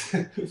that race.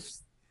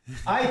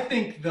 I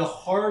think the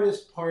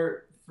hardest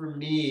part for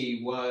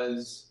me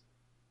was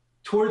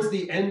towards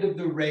the end of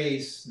the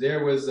race.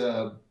 There was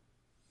a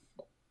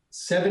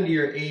 70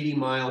 or 80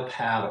 mile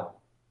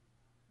paddle,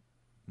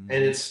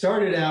 and it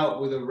started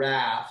out with a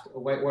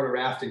whitewater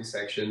rafting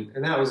section,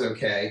 and that was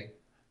okay.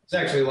 It's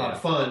actually a lot of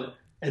fun.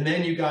 And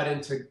then you got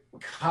into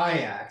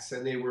kayaks,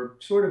 and they were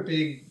sort of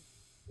big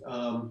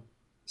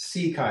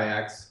sea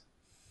kayaks.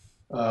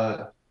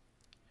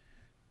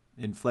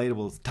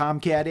 Inflatables.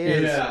 Tomcat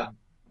is. Yeah.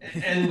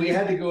 And we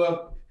had to go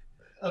up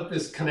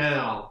this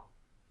canal.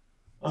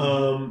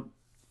 And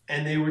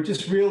they were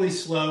just really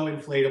slow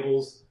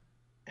inflatables.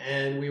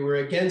 And we were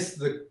against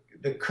the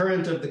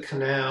current of the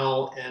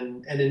canal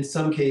and in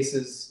some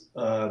cases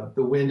the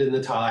wind and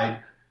the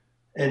tide.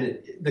 And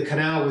the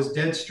canal was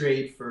dead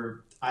straight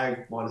for,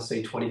 I want to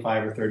say,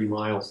 25 or 30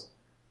 miles.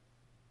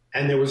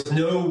 And there was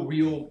no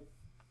real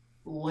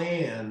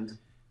land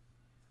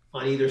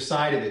on either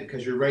side of it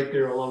because you're right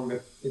there along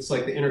it's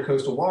like the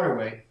intercoastal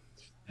waterway.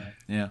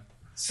 Yeah.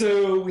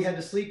 So we had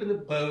to sleep in the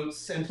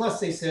boats. And plus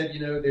they said,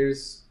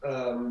 there's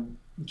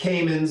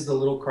caimans, the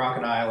little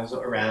crocodiles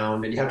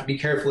around, and you have to be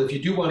careful if you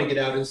do want to get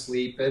out and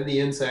sleep, and the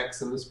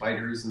insects and the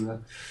spiders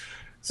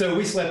So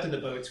we slept in the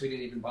boats. We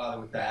didn't even bother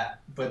with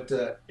that. But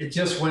it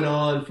just went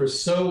on for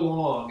so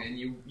long, and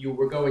you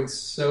were going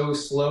so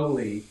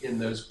slowly in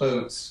those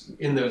boats,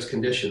 in those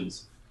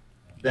conditions,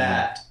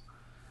 that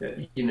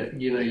you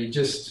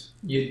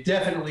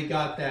definitely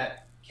got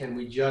that, can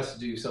we just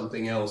do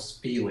something else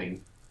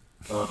feeling.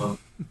 And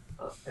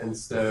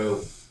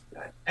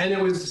it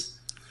was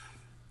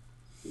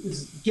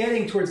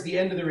getting towards the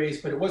end of the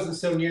race, but it wasn't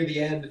so near the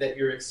end that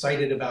you're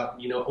excited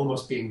about,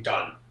 almost being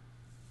done.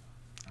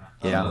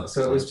 Yeah.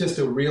 So it was just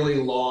a really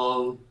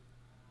long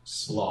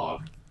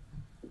slog.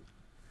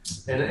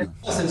 And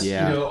since,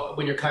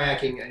 when you're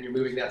kayaking and you're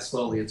moving that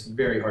slowly, it's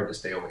very hard to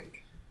stay awake.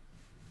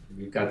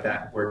 You've got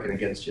that working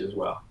against you as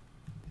well.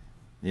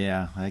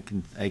 Yeah, I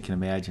can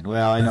imagine.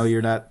 Well, I know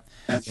you're not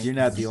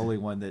the only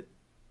one that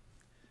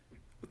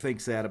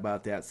thinks that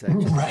about that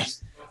section. Right.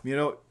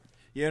 You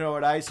know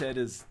what I said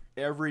is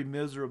every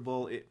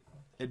miserable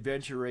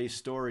adventure race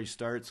story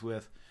starts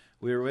with,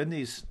 we were in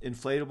these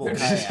inflatable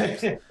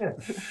kayaks.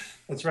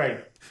 That's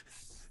right.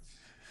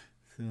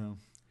 So,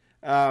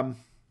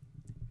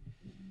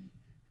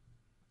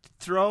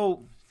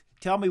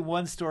 tell me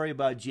one story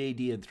about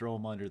JD and throw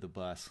him under the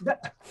bus.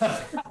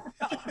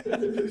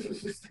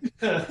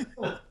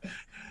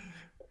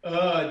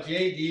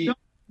 JD.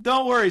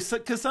 Don't worry,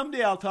 because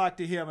someday I'll talk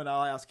to him and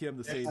I'll ask him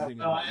the same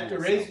thing. I have to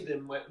race with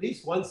him at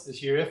least once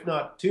this year, if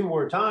not 2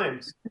 more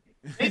times.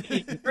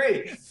 Maybe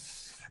 3.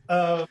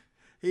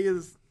 He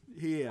is.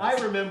 I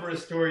remember a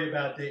story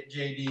about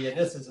JD, and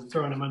this isn't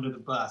throwing him under the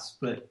bus,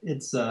 but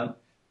it's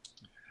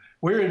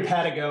we're in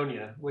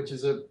Patagonia, which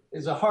is a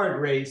hard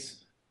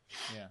race,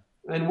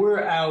 and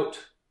we're out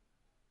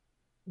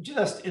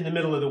just in the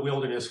middle of the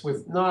wilderness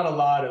with not a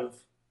lot of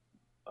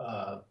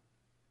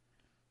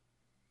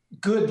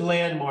good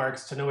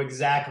landmarks to know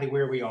exactly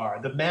where we are.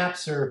 The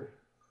maps are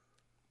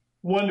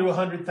 1 to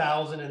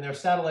 100,000, and they're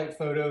satellite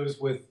photos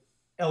with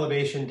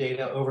elevation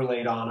data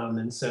overlaid on them,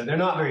 and so they're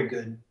not very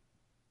good.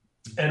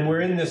 And we're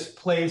in this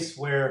place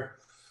where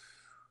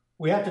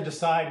we have to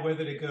decide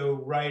whether to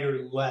go right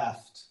or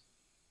left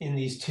in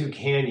these 2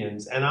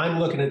 canyons. And I'm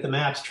looking at the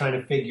maps trying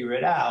to figure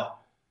it out.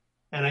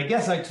 And I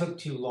guess I took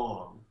too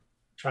long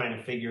trying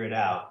to figure it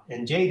out.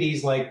 And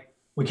JD's like,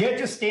 we can't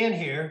just stand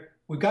here.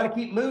 We've got to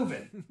keep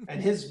moving.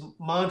 And his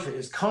mantra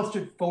is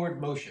constant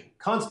forward motion,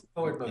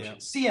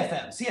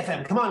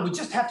 CFM, come on, we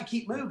just have to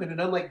keep moving.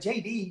 And I'm like,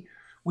 JD,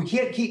 we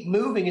can't keep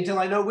moving until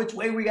I know which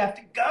way we have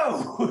to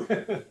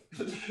go.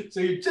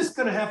 So you're just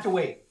going to have to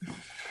wait.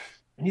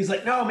 And he's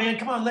like, no, man,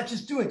 come on, let's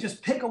just do it.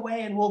 Just pick a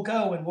way and we'll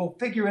go and we'll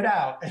figure it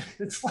out. And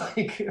it's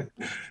like,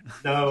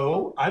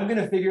 no, I'm going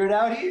to figure it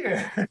out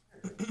here.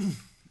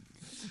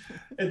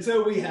 And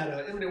so we had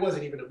I mean, it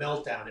wasn't even a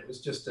meltdown. It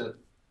was just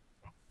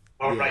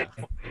all right,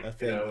 a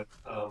thing.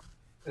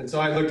 And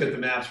so I looked at the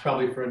maps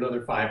probably for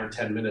another 5 or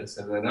 10 minutes,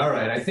 and then, all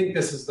right, I think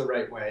this is the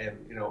right way,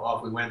 and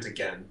off we went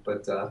again.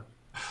 But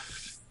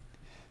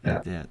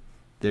yeah,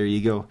 there you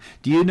go.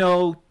 Do you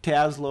know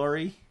Taz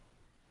Laurie?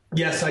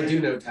 Yes, I do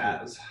know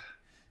Taz.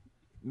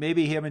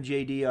 Maybe him and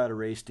JD ought to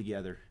race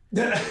together.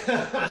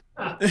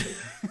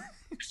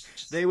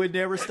 They would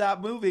never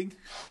stop moving.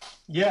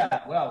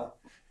 Yeah, well,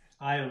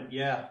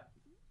 yeah.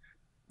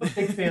 I'm a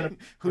big fan of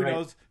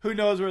Who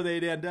knows where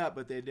they'd end up,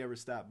 but they'd never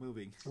stop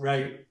moving.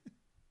 Right.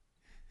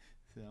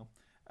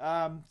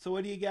 So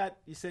what do you got?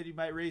 You said you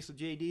might race with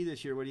JD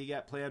this year. What do you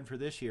got planned for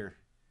this year?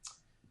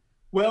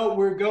 Well,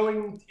 we're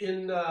going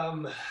in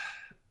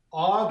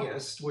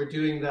August. We're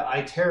doing the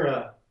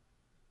ITERA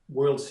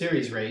World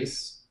Series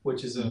race,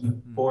 which is a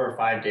 4 or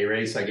 5 day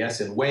race, I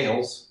guess, in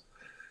Wales.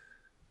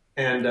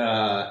 And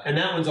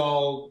that one's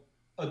all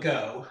a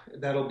go.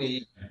 That'll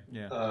be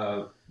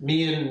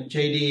me and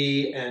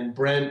JD and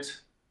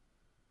Brent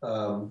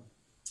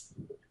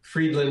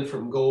Friedland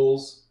from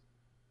Goals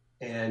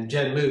and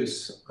Jen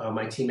Moose,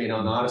 my teammate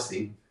on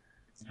Odyssey.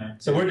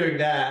 So we're doing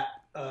that.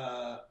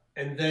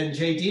 And then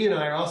JD and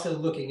I are also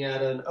looking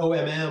at an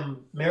OMM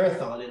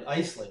marathon in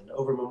Iceland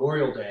over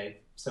Memorial Day.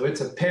 So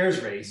it's a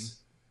pairs race.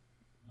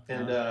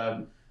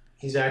 And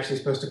he's actually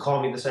supposed to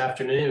call me this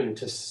afternoon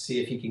to see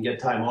if he can get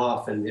time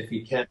off. And if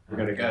he can, we're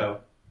going to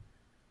go.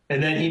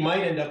 And then he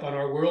might end up on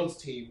our Worlds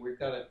team. We've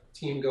got a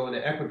team going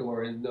to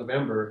Ecuador in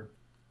November.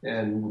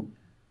 And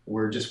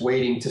we're just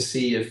waiting to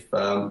see if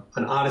an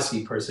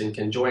Odyssey person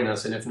can join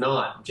us. And if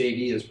not,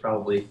 JD is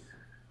probably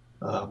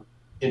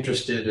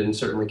interested and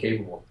certainly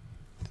capable.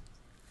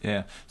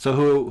 Yeah. So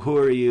who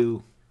are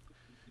you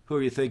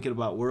thinking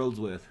about Worlds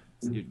with?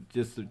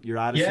 Just your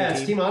Odyssey team? Yeah,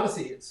 it's Team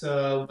Odyssey. It's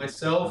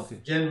myself,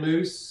 Jen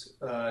Moose,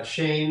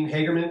 Shane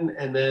Hagerman,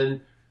 and then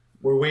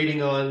we're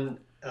waiting on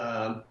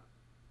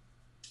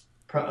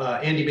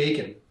Andy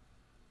Bacon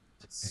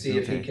to see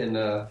if he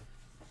can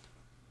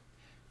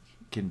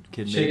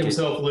shake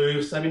himself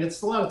loose. I mean,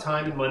 it's a lot of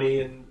time and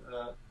money, and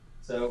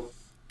so.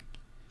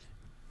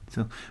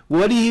 So,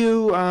 what do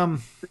you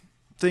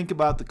think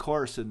about the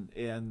course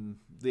and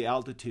the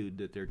altitude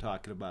that they're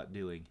talking about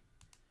doing?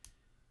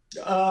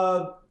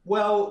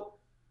 Well,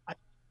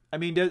 I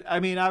mean,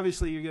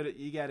 obviously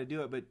you got to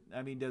do it, but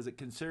I mean, does it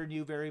concern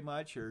you very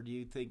much, or do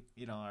you think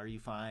are you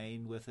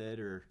fine with it,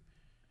 or?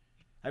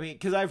 I mean,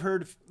 because I've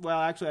heard. Well,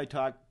 actually, I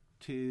talked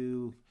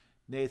to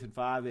Nathan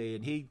Fave,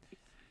 and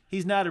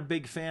he's not a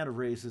big fan of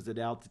races at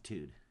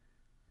altitude.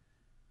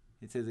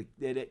 He says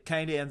it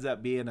kind of ends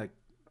up being a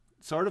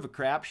sort of a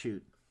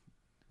crapshoot.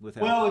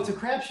 Well, it's a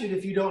crapshoot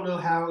if you don't know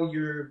how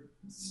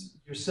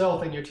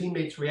yourself and your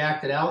teammates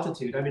react at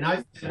altitude. I mean,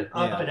 I've been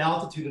up at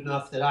altitude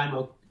enough that I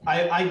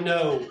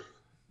know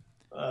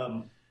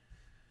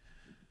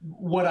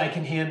what I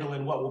can handle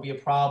and what will be a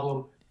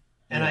problem.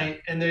 And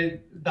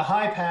the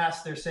high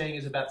pass they're saying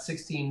is about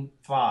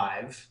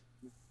 16.5.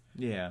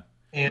 Yeah.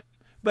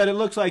 But it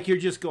looks like you're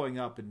just going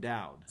up and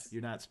down.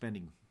 You're not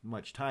spending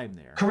much time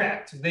there.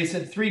 Correct. They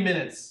said 3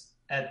 minutes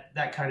at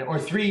that kind of, or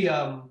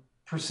 3%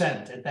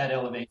 at that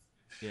elevation.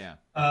 Yeah.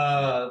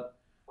 I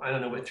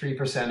don't know what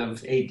 3%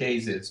 of 8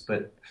 days is,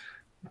 but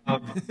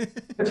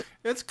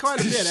it's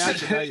quite a bit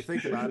actually. Now you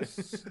think about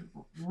it.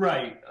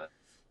 Right.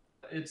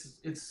 It's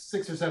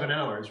 6 or 7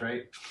 hours,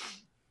 right?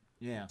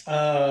 Yeah.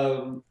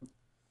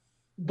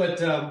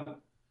 But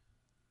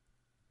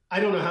I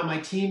don't know how my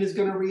team is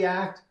going to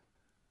react.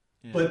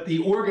 Yeah. But the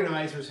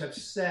organizers have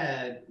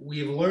said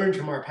we've learned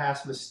from our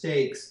past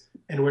mistakes,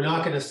 and we're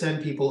not going to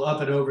send people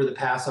up and over the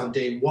pass on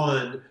day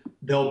one.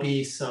 There'll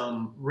be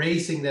some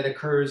racing that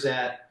occurs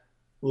at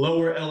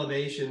lower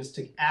elevations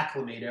to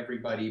acclimate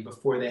everybody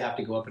before they have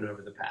to go up and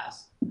over the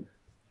pass.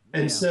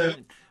 And so,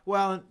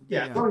 well,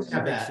 yeah,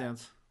 that makes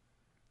sense.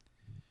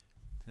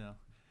 Yeah,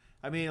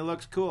 I mean, it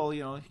looks cool.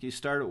 You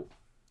start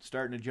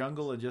in the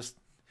jungle and just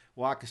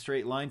walk a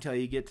straight line till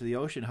you get to the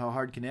ocean. How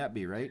hard can that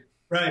be, right?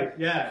 Right.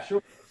 Yeah.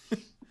 Sure.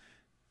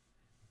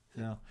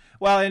 So,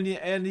 well,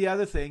 and the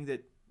other thing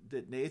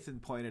that Nathan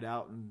pointed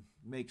out and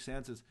makes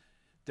sense is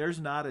there's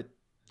not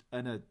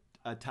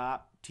a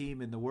top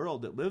team in the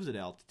world that lives at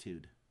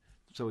altitude.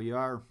 So you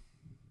are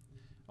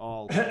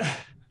all,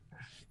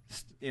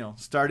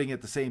 starting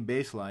at the same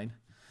baseline.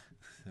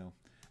 So,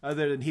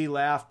 other than he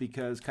laughed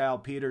because Kyle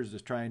Peters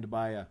is trying to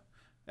buy a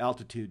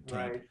altitude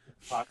tent.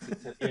 Right.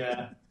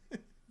 Yeah.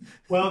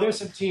 Well, there's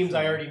some teams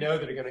I already know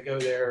that are going to go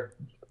there,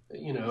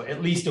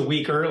 at least a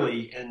week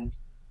early and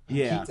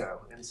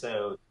Quito. And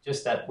so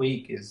just that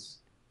week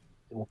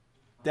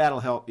that'll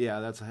help. Yeah,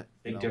 that's a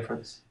big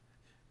difference.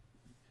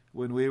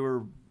 When we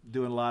were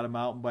doing a lot of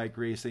mountain bike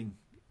racing,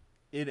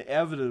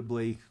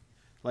 inevitably,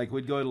 like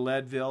we'd go to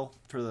Leadville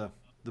for the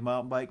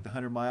mountain bike, the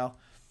 100-mile,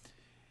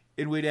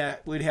 and we'd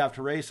have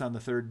to race on the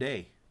third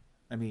day.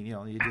 I mean,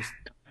 you just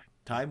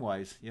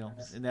time-wise,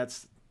 and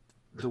that's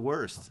the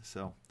worst.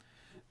 So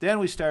then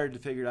we started to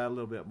figure it out a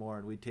little bit more,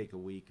 and we'd take a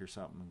week or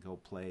something and go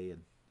play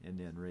and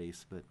then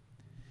race. But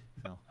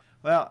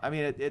well, I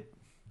mean,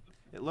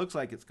 it looks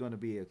like it's going to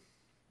be a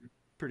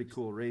pretty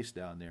cool race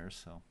down there.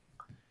 So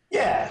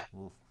Yeah.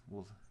 We'll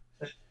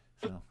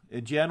so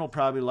and Jen will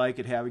probably like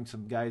it, having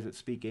some guys that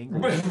speak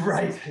English.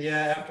 Right.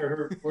 Yeah. After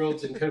her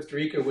worlds in Costa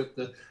Rica with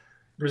the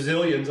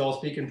Brazilians all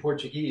speaking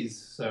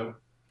Portuguese. So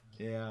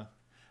yeah,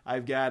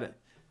 I've got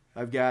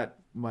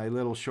my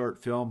little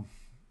short film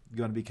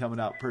going to be coming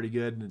out pretty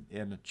good,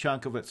 and a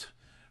chunk of it's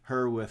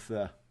her with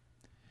the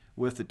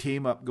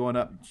team going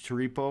up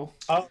Chiripo.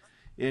 Oh.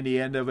 In the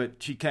end of it,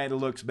 she kind of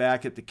looks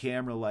back at the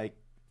camera like,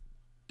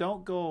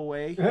 "Don't go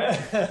away." So,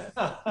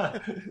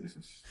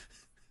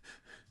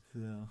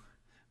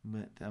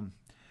 but the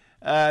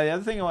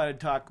other thing I want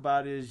to talk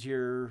about is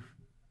your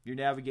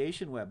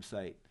navigation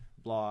website,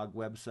 blog,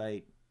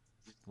 website,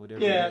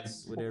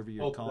 whatever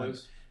you're calling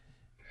it.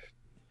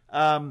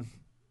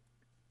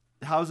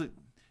 How's it?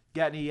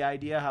 Got any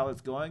idea how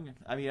it's going?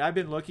 I mean, I've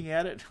been looking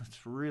at it.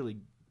 It's really,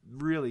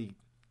 really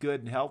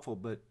good and helpful.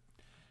 But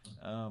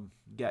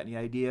got any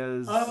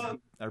ideas? Are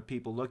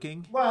people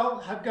looking?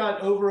 Well, I've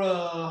got over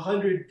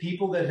 100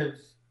 people that have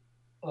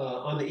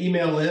on the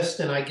email list,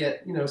 and I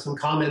get some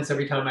comments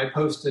every time I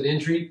post an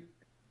entry.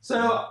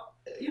 So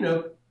I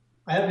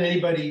haven't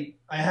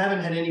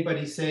had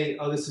anybody say,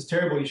 "Oh, this is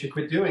terrible. You should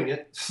quit doing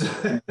it."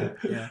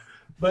 Yeah.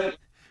 But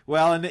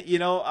well, and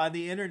on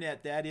the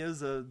internet, that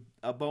is a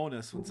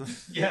bonus.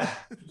 Yeah.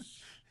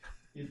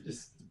 You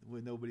just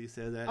when nobody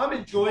says that. I'm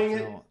enjoying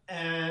it,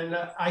 and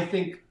I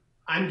think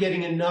I'm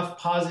getting enough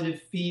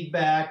positive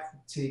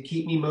feedback to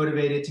keep me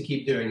motivated to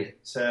keep doing it.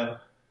 So,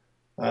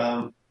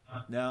 no.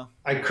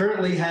 I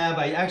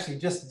actually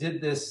just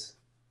did this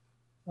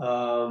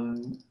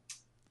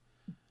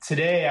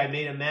today. I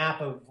made a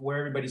map of where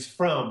everybody's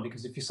from,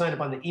 because if you sign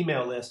up on the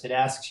email list, it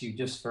asks you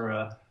just for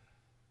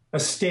a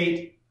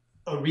state,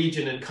 a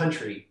region, and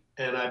country.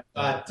 And I've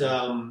got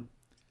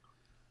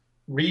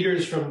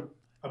readers from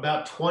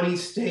about 20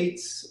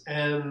 states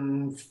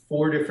and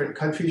 4 different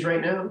countries right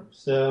now.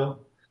 So,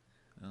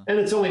 and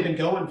it's only been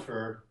going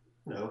for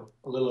a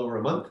little over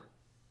a month.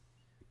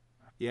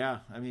 Yeah,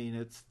 I mean,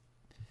 it's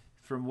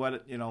from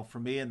what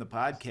from me and the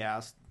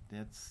podcast,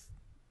 it's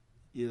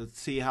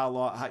see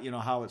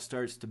how it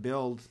starts to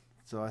build.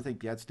 So I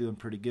think that's doing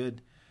pretty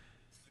good.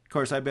 Of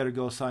course, I better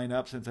go sign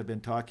up since I've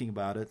been talking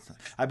about it.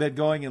 I've been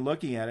going and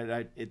looking at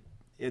it.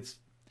 It's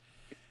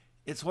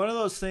one of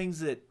those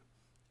things that,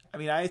 I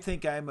mean, I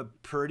think I'm a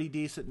pretty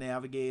decent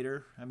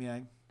navigator. I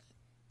mean,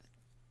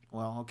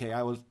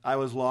 I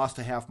was lost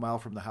a half mile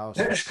from the house.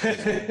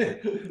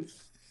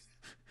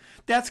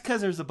 That's because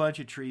there's a bunch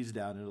of trees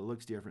down and it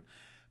looks different.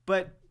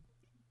 But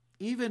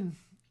even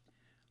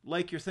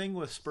like your thing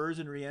with spurs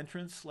and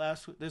reentrance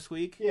this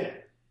week. Yeah.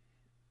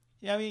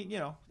 Yeah, I mean,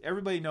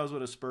 everybody knows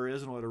what a spur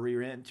is and what a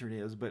reentrant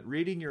is, but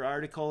reading your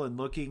article and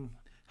looking,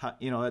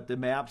 at the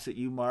maps that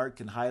you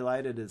marked and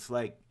highlighted, it's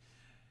like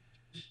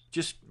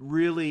just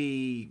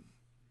really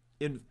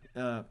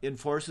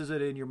enforces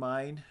it in your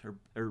mind, or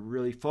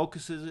really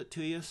focuses it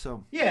to you.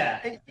 So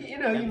yeah,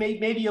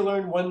 maybe you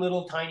learn one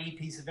little tiny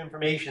piece of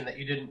information that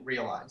you didn't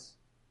realize,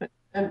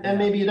 and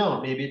maybe you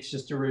don't. Maybe it's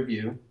just a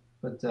review,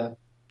 but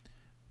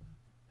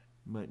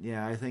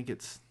yeah, I think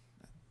it's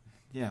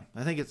a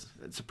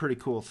pretty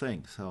cool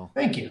thing. So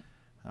thank you.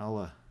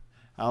 I'll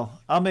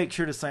make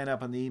sure to sign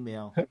up on the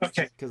email.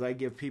 Okay. Because I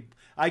give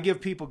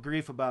people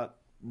grief about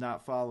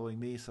not following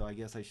me, so I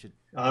guess I should.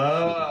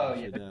 Oh,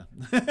 yeah.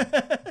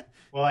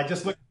 Well, I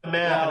just looked at the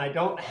map, and I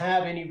don't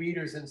have any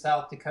readers in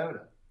South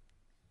Dakota.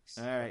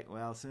 All right.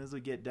 Well, as soon as we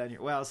get done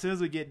here. Well, as soon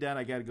as we get done,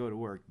 I got to go to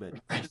work. But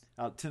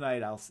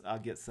tonight, I'll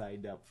get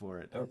signed up for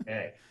it.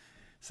 Okay.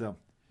 So,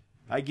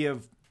 I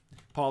give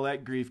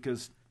Paulette grief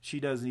because she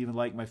doesn't even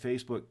like my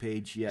Facebook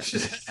page yet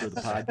for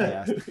the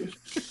podcast.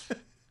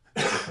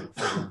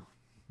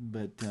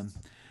 But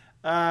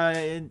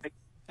and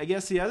I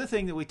guess the other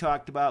thing that we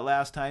talked about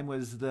last time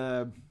was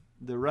the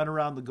run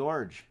around the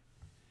gorge.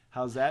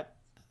 How's that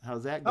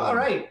going? All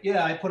right.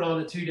 Yeah, I put on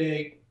a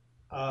 2-day,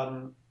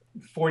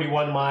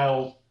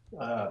 41-mile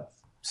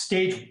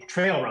stage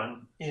trail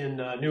run in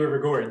New River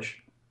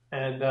Gorge,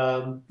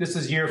 and this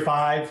is year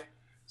 5,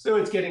 so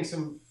it's getting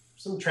some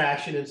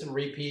traction and some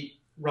repeat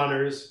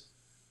runners.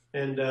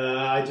 And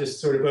I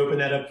just sort of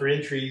opened that up for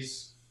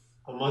entries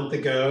a month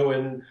ago,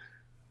 and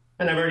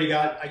I've already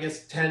got, I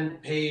guess, 10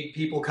 paid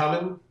people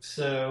coming.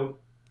 So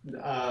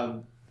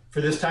for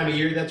this time of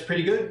year, that's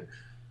pretty good.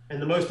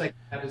 And the most I can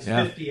have is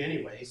 50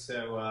 anyway.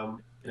 So,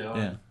 I'm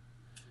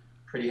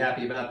pretty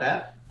happy about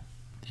that.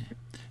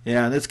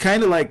 Yeah, and it's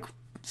kind of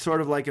sort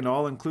of like an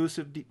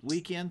all-inclusive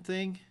weekend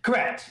thing.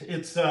 Correct.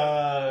 It's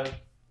sort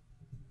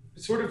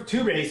of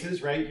 2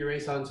 races, right? You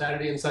race on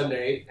Saturday and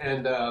Sunday,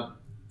 and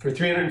for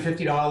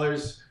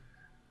 $350,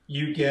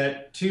 you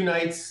get 2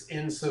 nights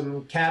in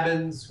some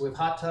cabins with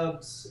hot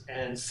tubs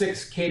and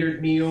 6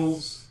 catered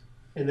meals,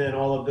 and then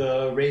all of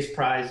the race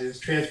prizes,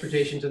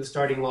 transportation to the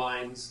starting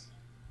lines.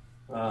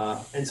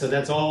 And so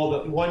that's all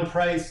the one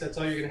price. That's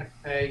all you're going to have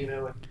to pay,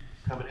 and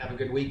come and have a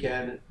good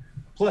weekend.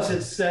 Plus,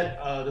 it's set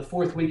the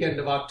 4th weekend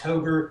of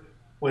October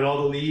when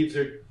all the leaves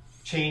are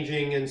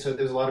changing, and so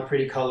there's a lot of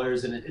pretty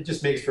colors, and it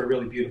just makes for a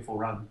really beautiful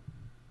run.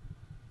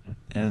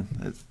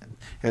 And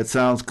it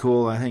sounds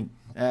cool. I think,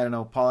 I don't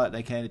know, Paulette and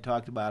I kind of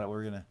talked about it.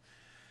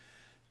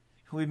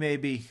 We may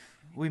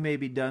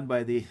be done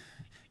by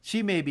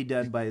she may be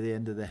done by the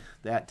end of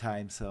that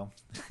time. So,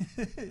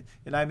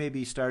 and I may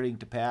be starting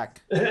to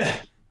pack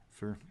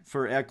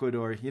for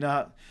Ecuador.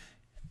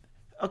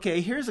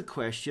 Okay, here's a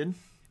question,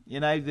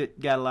 and I've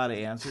got a lot of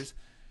answers.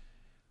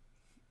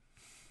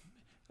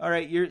 All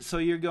right, you're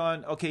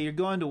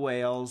going to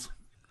Wales.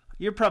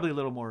 You're probably a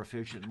little more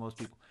efficient than most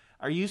people.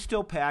 Are you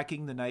still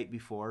packing the night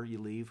before you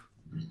leave?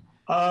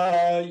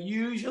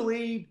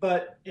 Usually,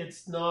 but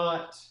it's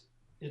not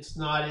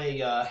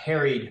a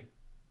harried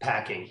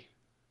packing.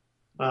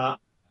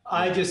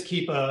 I just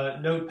keep a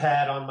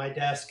notepad on my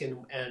desk,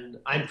 and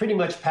I'm pretty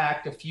much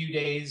packed a few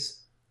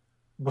days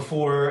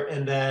before,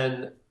 and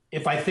then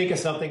if I think of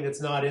something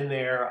that's not in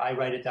there, I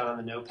write it down on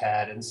the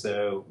notepad. And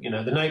so, the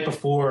night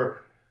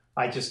before,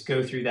 I just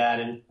go through that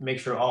and make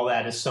sure all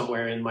that is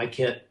somewhere in my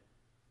kit.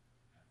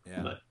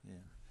 Yeah.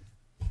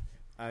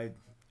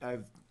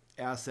 I've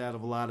asked that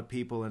of a lot of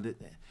people, and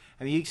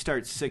you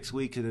start 6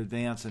 weeks in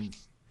advance, and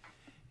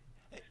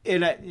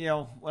when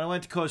I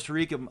went to Costa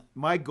Rica,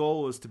 my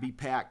goal was to be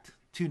packed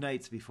 2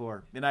 nights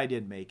before, and I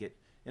didn't make it.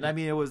 And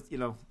it was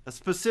a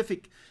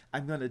specific.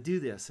 I'm going to do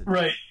this. And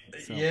right.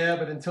 So, yeah,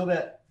 but until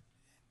that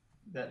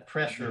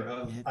pressure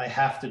of I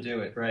have to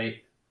do it,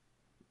 right?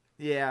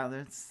 Yeah,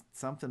 there's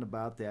something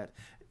about that.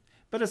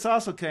 But it's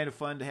also kind of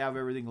fun to have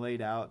everything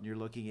laid out, and you're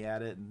looking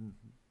at it and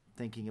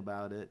thinking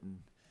about it, and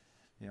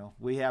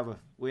we have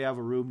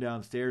a room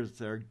downstairs.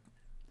 It's our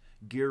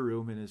gear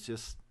room, and it's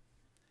just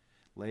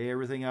lay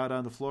everything out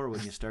on the floor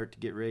when you start to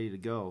get ready to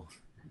go.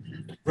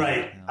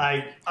 Right.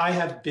 I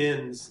have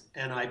bins,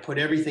 and I put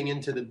everything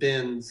into the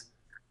bins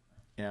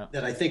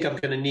that I think I'm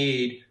going to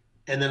need,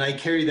 and then I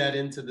carry that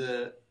into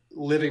the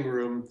living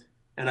room,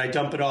 and I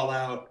dump it all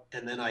out,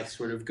 and then I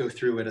sort of go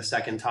through it a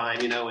second time,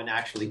 and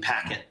actually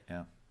pack it.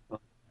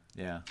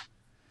 Yeah.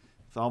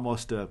 It's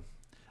almost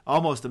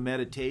a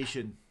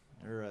meditation,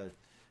 or a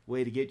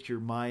way to get your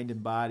mind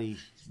and body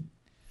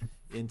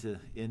into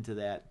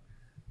that.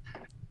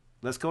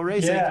 Let's go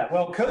racing. Yeah,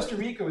 well, Costa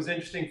Rica was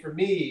interesting for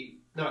me,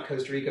 not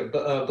Costa Rica,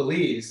 but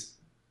Belize,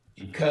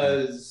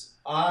 because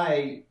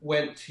I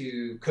went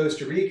to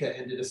Costa Rica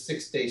and did a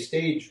 6-day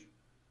stage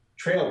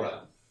trail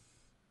run.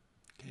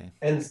 Okay.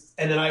 And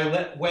then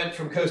I went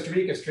from Costa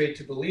Rica straight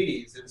to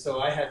Belize, and so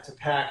I had to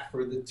pack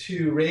for the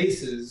 2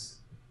 races.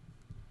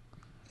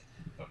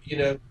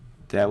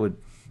 That would.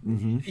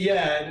 Mm-hmm.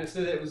 Yeah, and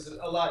so it was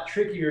a lot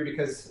trickier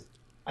because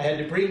I had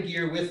to bring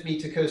gear with me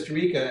to Costa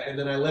Rica, and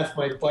then I left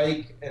my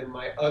bike and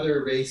my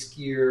other race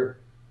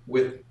gear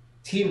with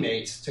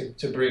teammates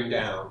to bring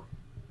down.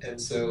 And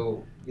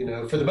so,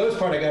 for the most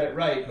part, I got it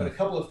right, but a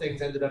couple of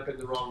things ended up in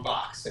the wrong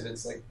box, and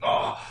it's like,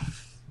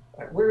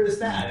 where is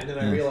that? And then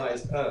I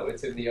realized,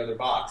 it's in the other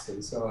box,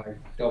 and so I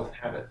don't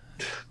have it.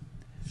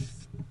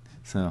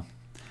 So,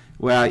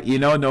 well,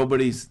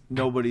 nobody's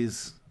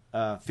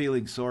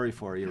feeling sorry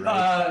for you,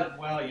 right?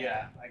 Well,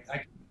 yeah,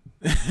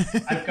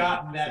 I've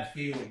gotten that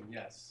feeling.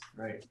 Yes,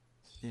 right.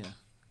 Yeah.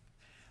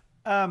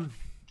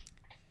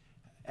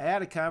 I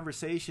had a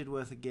conversation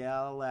with a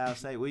gal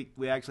last night.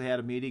 We actually had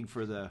a meeting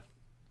for the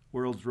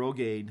World's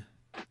Rogaine,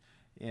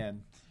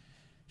 and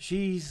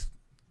she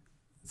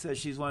says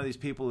she's one of these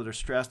people that are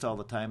stressed all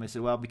the time. I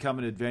said, well, become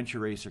an adventure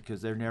racer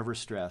because they're never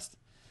stressed.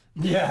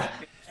 Yeah.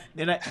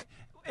 And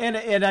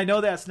I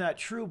know that's not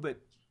true, but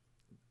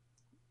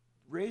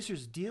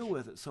racers deal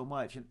with it so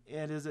much.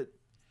 And is it,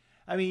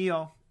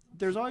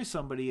 there's always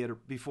somebody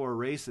before a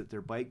race that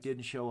their bike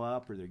didn't show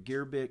up or their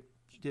gear bit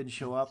didn't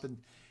show up,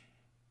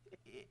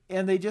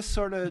 and they just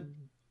sort of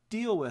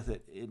deal with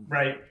it.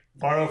 Right.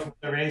 Borrow from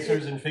the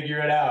racers and figure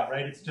it out,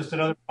 right? It's just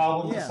another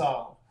problem to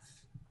solve.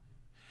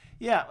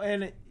 Yeah,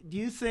 and do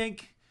you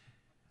think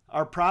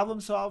our problem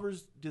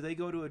solvers, do they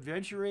go to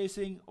adventure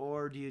racing,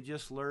 or do you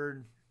just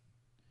learn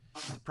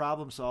to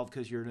problem solve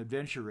because you're an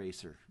adventure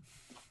racer?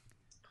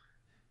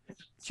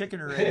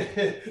 Chicken or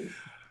egg?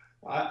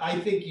 I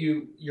think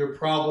your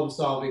problem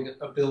solving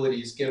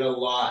abilities get a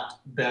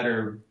lot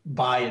better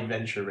by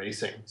adventure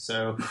racing.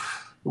 So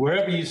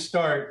wherever you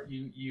start,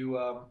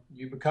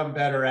 you become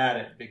better at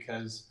it,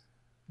 because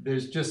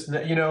there's just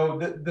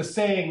the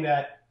saying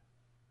that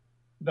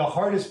the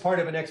hardest part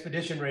of an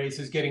expedition race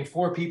is getting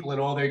 4 people in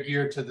all their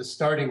gear to the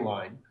starting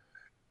line.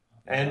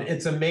 And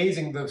it's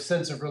amazing the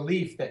sense of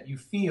relief that you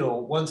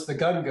feel once the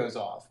gun goes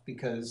off,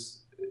 because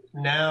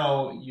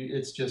now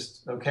it's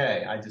just,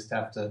 okay, I just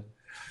have to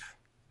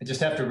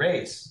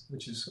race,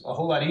 which is a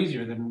whole lot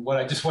easier than what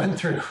I just went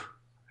through.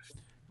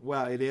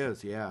 Well, it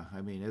is, yeah.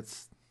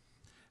 It's,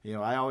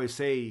 I always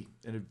say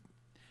the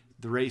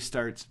race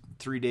starts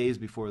 3 days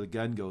before the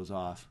gun goes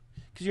off,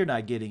 because you're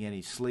not getting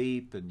any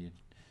sleep, and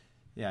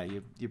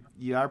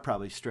you are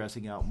probably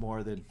stressing out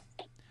more than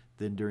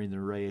during the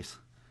race.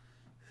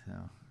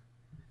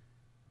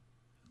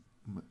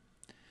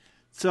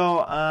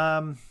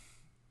 So,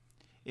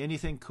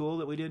 anything cool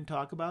that we didn't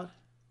talk about?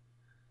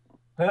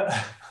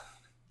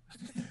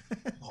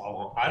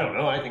 Oh, I don't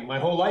know. I think my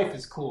whole life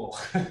is cool.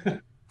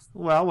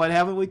 Well, what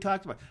haven't we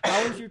talked about?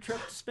 How was your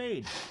trip to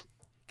Spain?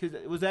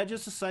 Because was that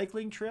just a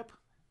cycling trip?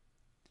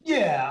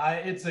 Yeah,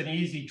 it's an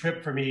easy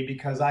trip for me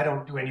because I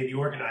don't do any of the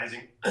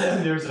organizing.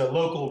 There's a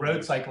local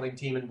road cycling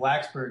team in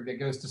Blacksburg that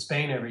goes to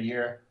Spain every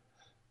year,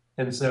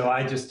 and so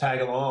I just tag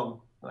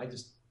along. I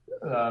just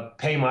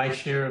pay my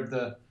share of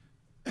the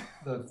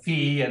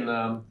fee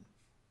and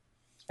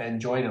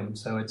join them.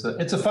 So it's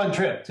a fun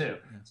trip too.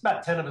 It's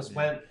about 10 of us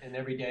went, and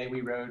every day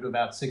we rode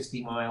about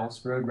 60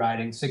 miles road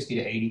riding, 60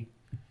 to 80.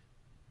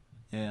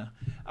 Yeah.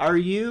 Are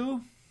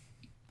you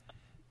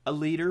a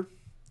leader?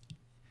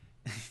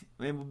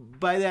 And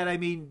by that I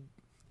mean,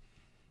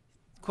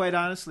 quite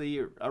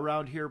honestly,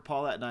 around here,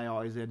 Paulette and I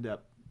always end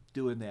up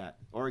doing that,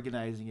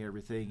 organizing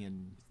everything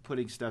and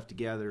putting stuff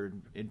together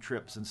and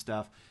trips and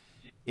stuff.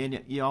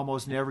 And you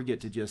almost never get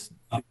to just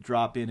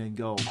drop in and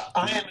go.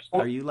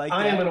 Are you like that?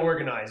 I am an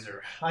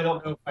organizer. I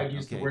don't know if I'd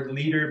use the word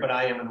leader, but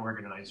I am an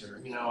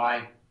organizer. You know,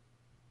 I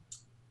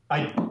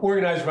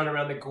organize Run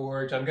Around the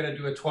Gorge. I'm going to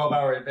do a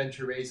 12-hour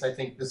adventure race, I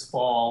think, this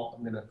fall.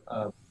 I'm going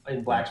to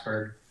in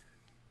Blacksburg.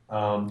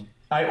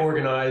 I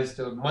organized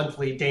a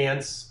monthly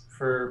dance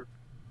for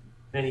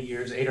many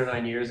years, 8 or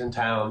 9 years in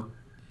town.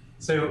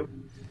 So,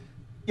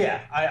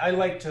 yeah, I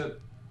like to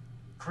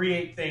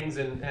create things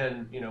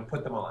and you know,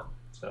 put them on.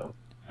 So.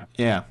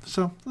 Yeah.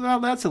 So, well,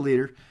 that's a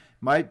leader.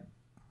 All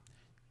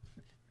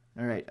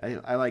right.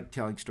 I like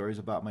telling stories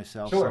about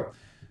myself. Sure. So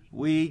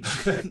we,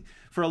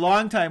 for a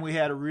long time, we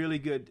had a really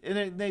good,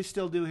 and they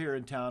still do here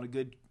in town, a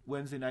good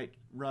Wednesday night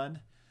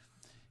run.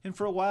 And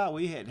for a while,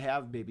 we had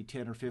have maybe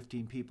 10 or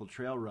 15 people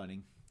trail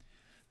running.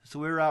 So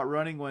we were out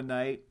running one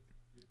night,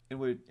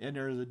 and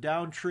there was a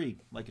down tree,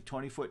 like a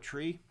 20-foot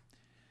tree.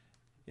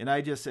 And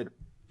I just said,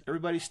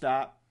 everybody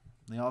stop.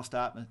 And they all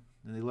stopped, and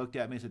they looked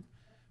at me and said,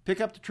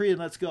 pick up the tree and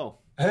let's go.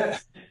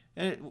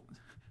 And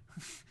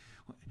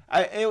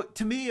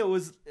to me,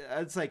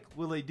 it's like,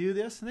 will they do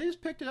this? And they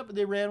just picked it up and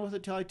they ran with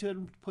it till I told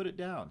them to put it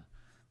down.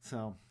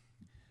 So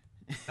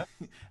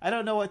I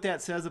don't know what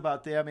that says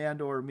about them and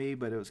or me,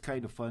 but it was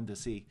kind of fun to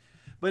see.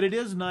 But it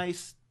is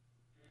nice,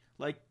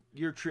 like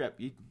your trip.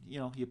 You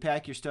know, you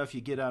pack your stuff,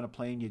 you get on a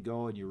plane, you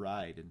go and you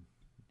ride, and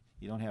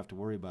you don't have to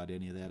worry about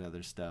any of that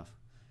other stuff.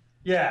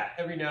 Yeah,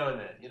 every now and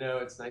then, you know,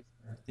 it's nice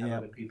to have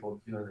other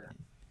people doing that.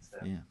 So.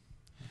 Yeah.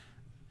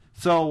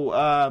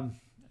 So,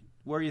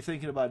 where are you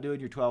thinking about doing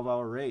your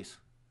 12-hour race?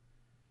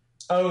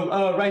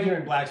 Right here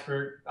in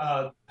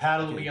Blacksburg.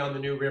 Paddle will be on the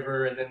New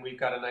River, and then we've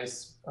got a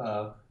nice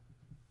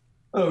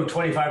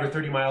 25 or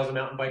 30 miles of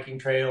mountain biking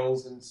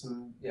trails and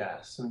some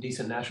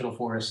decent national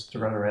forests to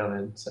run around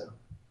in. So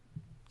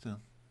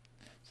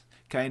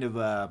kind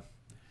of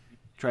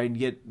trying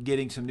to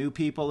getting some new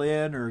people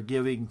in, or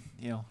giving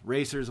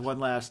racers one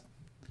last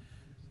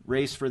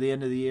race for the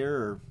end of the year,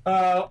 or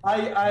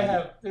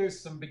there's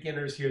some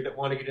beginners here that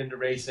want to get into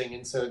racing,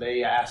 and so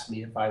they asked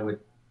me if I would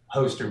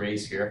host a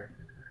race here.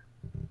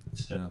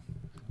 So.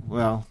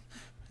 Well,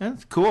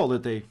 that's cool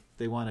that they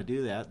want to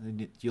do that,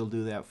 and you'll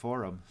do that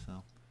for them.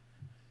 So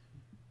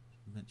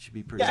that should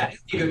be pretty. Yeah,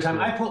 a good time.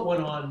 I put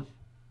one on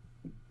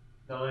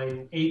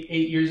 8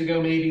 years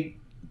ago, maybe.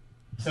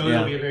 So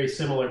it'll be a very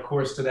similar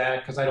course to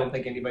that because I don't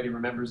think anybody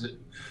remembers it.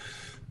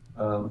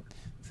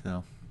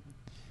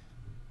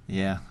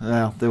 Yeah,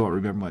 well, they won't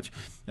remember much.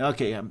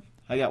 Okay,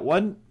 I got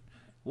one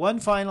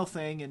final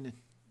thing, and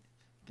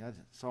God,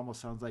 this almost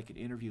sounds like an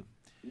interview.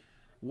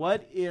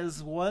 What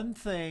is one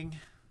thing?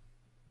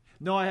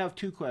 No, I have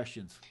two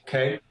questions.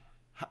 Okay.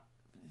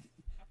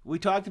 We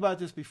talked about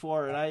this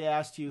before, and I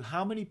asked you,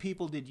 how many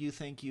people did you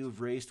think you've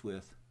raced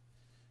with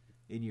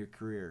in your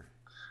career?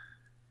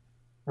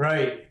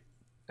 Right,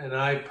 and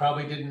I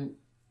probably didn't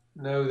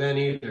know then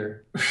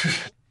either.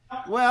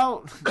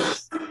 Well,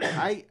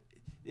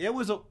 It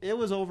was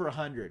over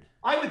 100.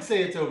 I would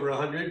say it's over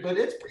 100, but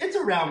it's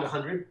around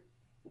 100.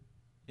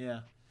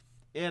 Yeah,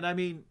 and I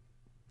mean,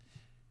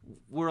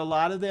 were a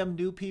lot of them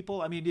new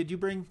people? I mean, did you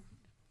bring?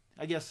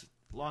 I guess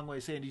long way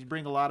of saying, did you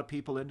bring a lot of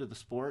people into the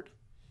sport?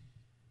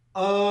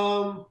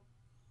 I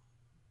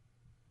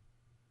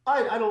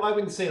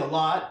wouldn't say a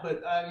lot,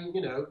 but I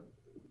mean,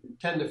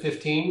 10 to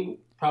 15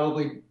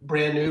 probably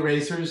brand new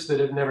racers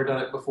that have never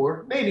done it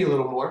before, maybe a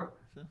little more.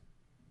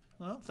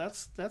 Well,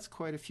 that's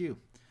quite a few.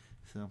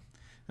 So.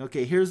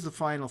 Okay, here's the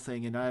final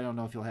thing, and I don't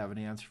know if you'll have an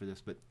answer for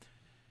this, but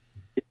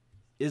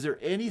is there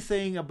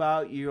anything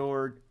about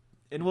your,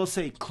 and we'll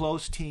say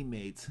close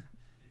teammates,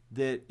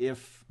 that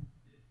if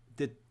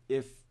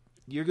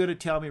you're going to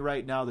tell me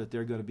right now that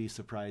they're going to be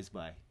surprised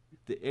by?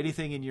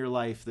 Anything in your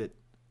life that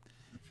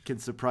can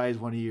surprise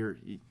one of your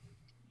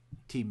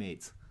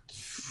teammates?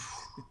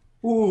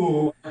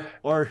 Ooh.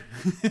 Or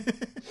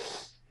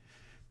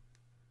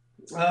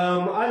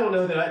I don't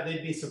know that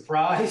they'd be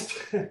surprised.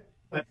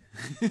 But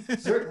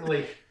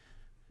certainly,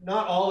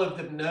 not all of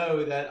them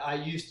know that I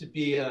used to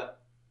be an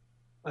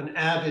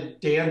avid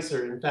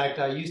dancer. In fact,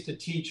 I used to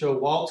teach a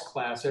waltz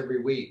class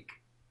every week.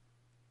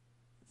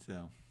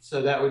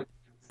 So that would.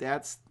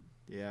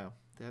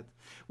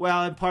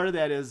 Well, and part of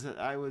that is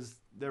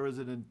there was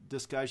a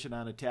discussion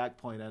on Attack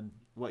Point on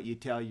what you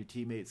tell your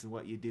teammates and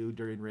what you do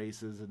during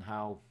races and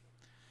how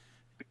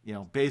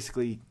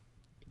basically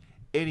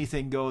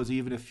anything goes,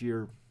 even if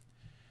you're,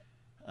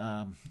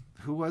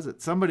 who was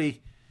it?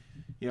 Somebody,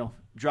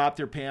 dropped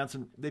their pants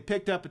and they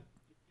picked up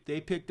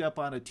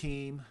on a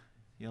team.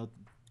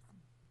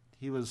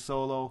 He was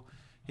solo.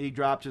 He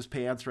dropped his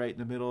pants right in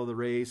the middle of the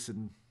race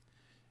and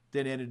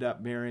then ended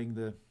up marrying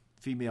the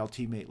female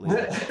teammate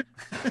later.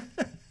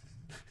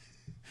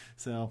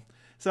 So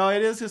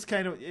it is just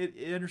kind of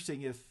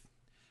interesting if,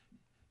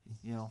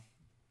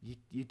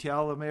 you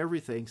tell them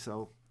everything.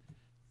 So,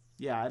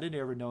 yeah, I didn't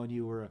ever know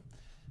you were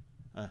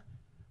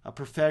a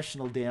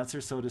professional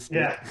dancer, so to speak.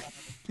 Yeah,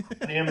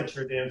 an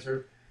amateur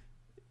dancer.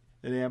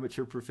 An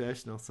amateur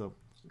professional, so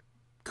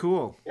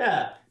cool.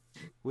 Yeah.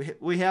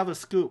 We have a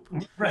scoop.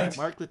 Right.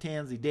 Mark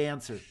Lattanzi,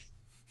 dancer.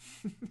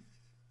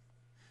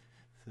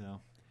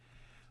 So,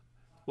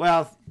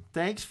 well,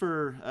 thanks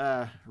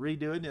for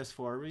redoing this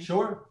for me.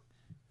 Sure.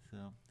 So,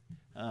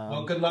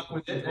 well, good luck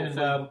with it.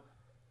 And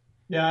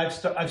yeah,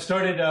 I've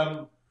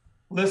started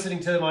listening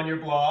to them on your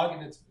blog,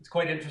 and it's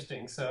quite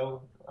interesting.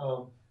 So.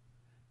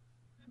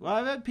 Well,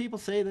 I've had people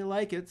say they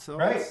like it, so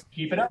right.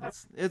 Keep it up.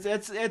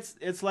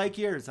 It's like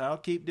yours. I'll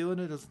keep doing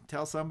it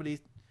until somebody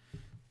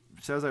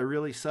says I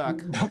really suck.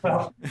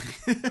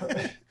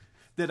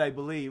 That I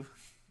believe.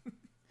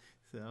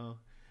 So,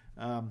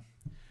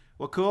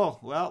 well, cool.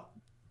 Well,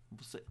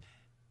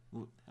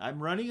 I'm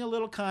running a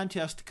little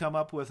contest to come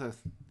up with a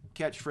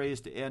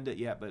catchphrase to end it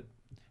yet,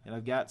 and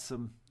I've got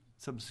some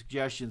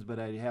suggestions, but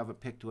I haven't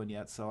picked one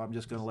yet. So I'm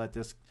just going to let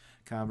this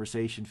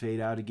conversation fade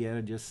out again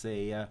and just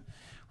say.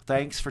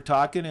 Thanks for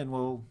talking, and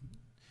we'll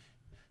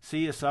see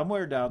you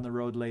somewhere down the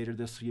road later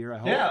this year, I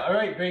hope. Yeah, all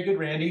right. Very good,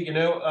 Randy.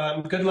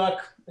 Good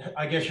luck.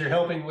 I guess you're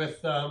helping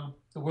with the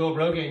World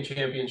Rogaine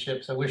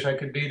Championships. I wish I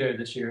could be there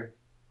this year.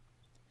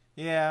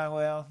 Yeah,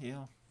 well,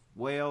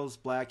 Wales,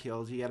 Black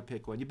Hills, you got to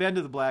pick one. You've been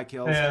to the Black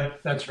Hills. Yeah,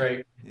 that's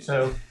right.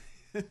 So,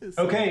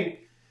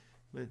 okay.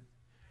 But,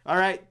 all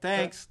right,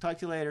 thanks. Talk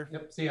to you later.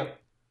 Yep, see ya.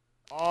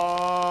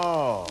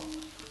 Oh.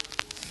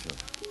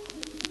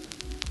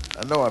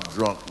 I know I'm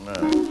drunk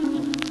now.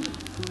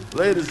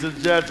 Ladies and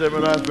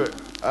gentlemen,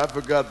 I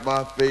forgot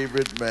my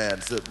favorite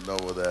man sitting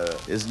over there.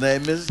 His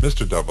name is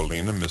Mr.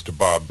 Doubleina, Mr.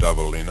 Bob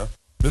Doubleina,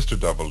 Mr.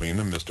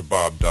 Doubleina, Mr.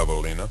 Bob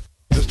Doubleina,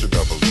 Mr.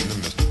 Doubleina,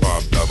 Mr.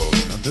 Bob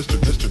Doubleina, Mr.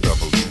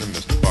 Doubleina,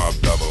 Mr. Bob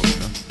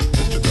Doubleina,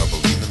 Mr.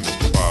 Doubleina,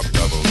 Mr. Bob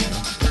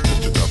Doubleina,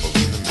 Mr.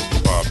 Doubleina,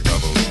 Mr. Bob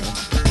Doubleina,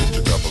 Mr.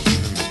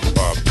 Doubleina, Mr.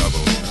 Bob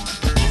Doubleina.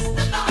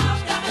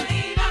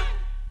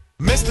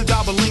 Mr.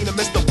 Doubleina,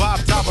 Mr. Bob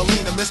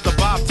Doubleina, Mr.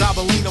 Bob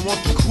Doubleina,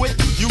 won't you quit?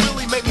 You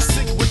really make me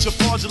sick with your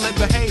fraudulent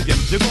behavior.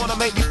 You're gonna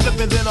make me flip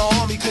and then the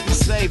army couldn't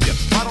save you.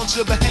 Why don't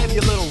you behave,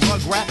 you little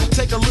rugrat?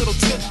 Take a little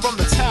tip from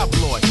the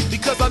tabloid,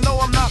 because I know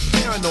I'm not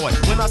paranoid.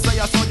 When I say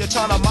I saw you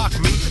trying to mock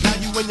me, now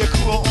you and your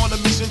crew are on a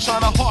mission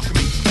trying to hawk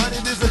me. But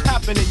it isn't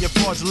happening, you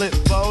fraudulent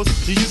foes.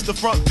 You used to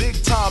front big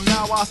time,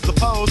 now I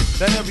suppose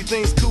that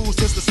everything's cool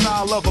since the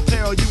style of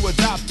apparel you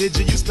adopted.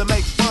 You used to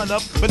make fun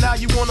of, but now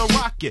you wanna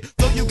rock it.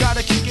 So you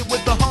gotta kick it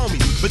with the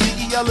homies. But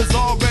DEL is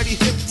already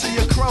hip to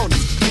your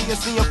cronies. Me and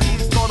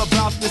CMP's thought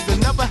about this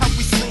and never have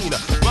we seen a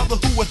brother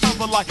who would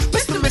hover like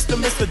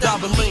Mr.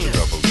 Doubleina.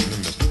 Doubleina,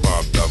 Mr.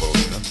 Bob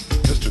Doubleina,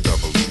 Mr.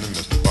 Doubleina,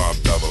 Mr. Bob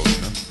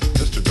Doubleina,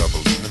 Mr.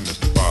 Doubleina,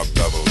 Mr. Bob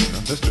Doubleina,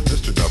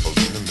 Mr.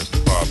 Doubleina,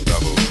 Mr. Bob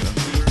Doubleina.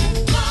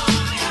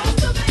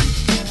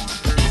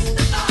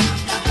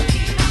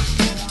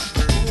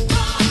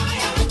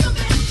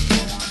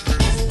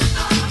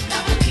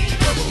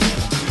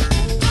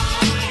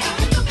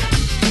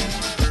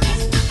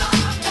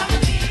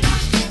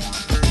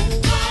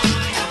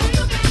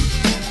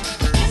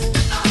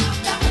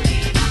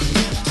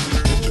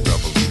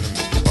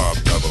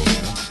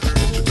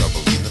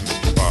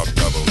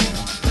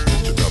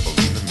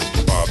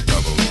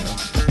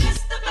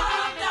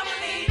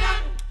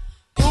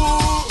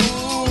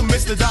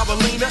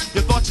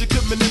 You thought you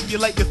could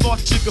manipulate, you thought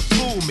you could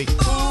fool me.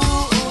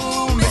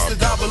 Ooh, Mr.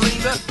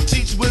 Doubleina.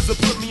 Cheech Wizard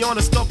put me on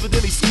a stuff and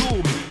then he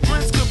schooled me.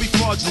 Friends could be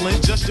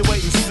fraudulent, just you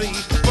wait and see.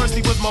 First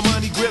he was my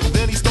money grip,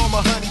 then he stole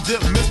my honey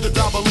dip. Mr.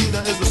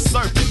 Doubleina is a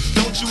serpent,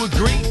 don't you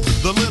agree?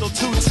 The little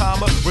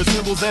two-timer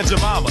resembles Aunt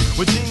Jemima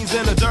with jeans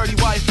and a dirty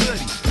white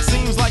hoodie.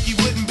 Seems like he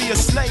wouldn't be a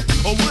snake,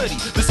 or would he?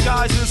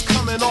 Disguises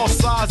come in all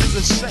sizes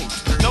and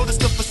shapes. Notice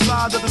the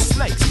facade of the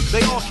snakes.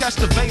 They all catch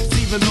the vapes,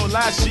 even though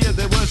last year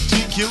there was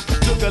GQ.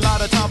 Took a lot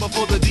of time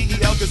before the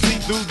DEL could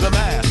see through the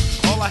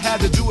mask. All I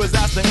had to do was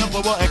ask the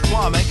Emperor and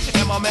Kwame,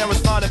 and my man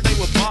responded they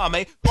were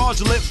bombe.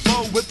 Fraudulent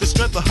flow with the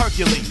strength of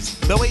Hercules.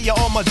 The way you're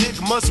on my dick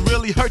must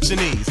really hurt your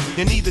knees.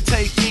 You need to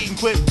take heed and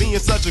quit being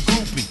such a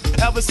groupie.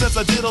 Ever since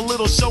I did a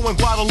little show in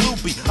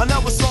Guadalupe, I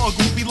never saw a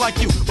groupie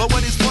like you. But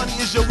what is funny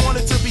is you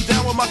wanted to be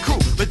down with my crew.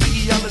 But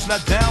DEL is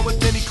not down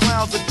with any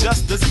clowns of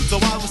justice. So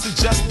I would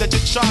suggest that you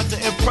try to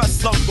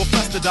impress Uncle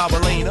Fester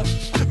Doubleina,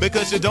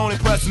 because you don't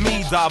impress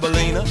me,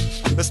 Doubleina.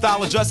 The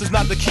style of dress is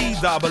not the key,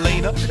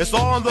 Doubleina. It's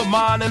all in the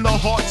mind and the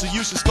heart, so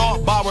you should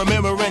start by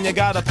remembering you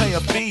gotta pay a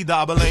fee,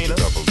 Doubleina.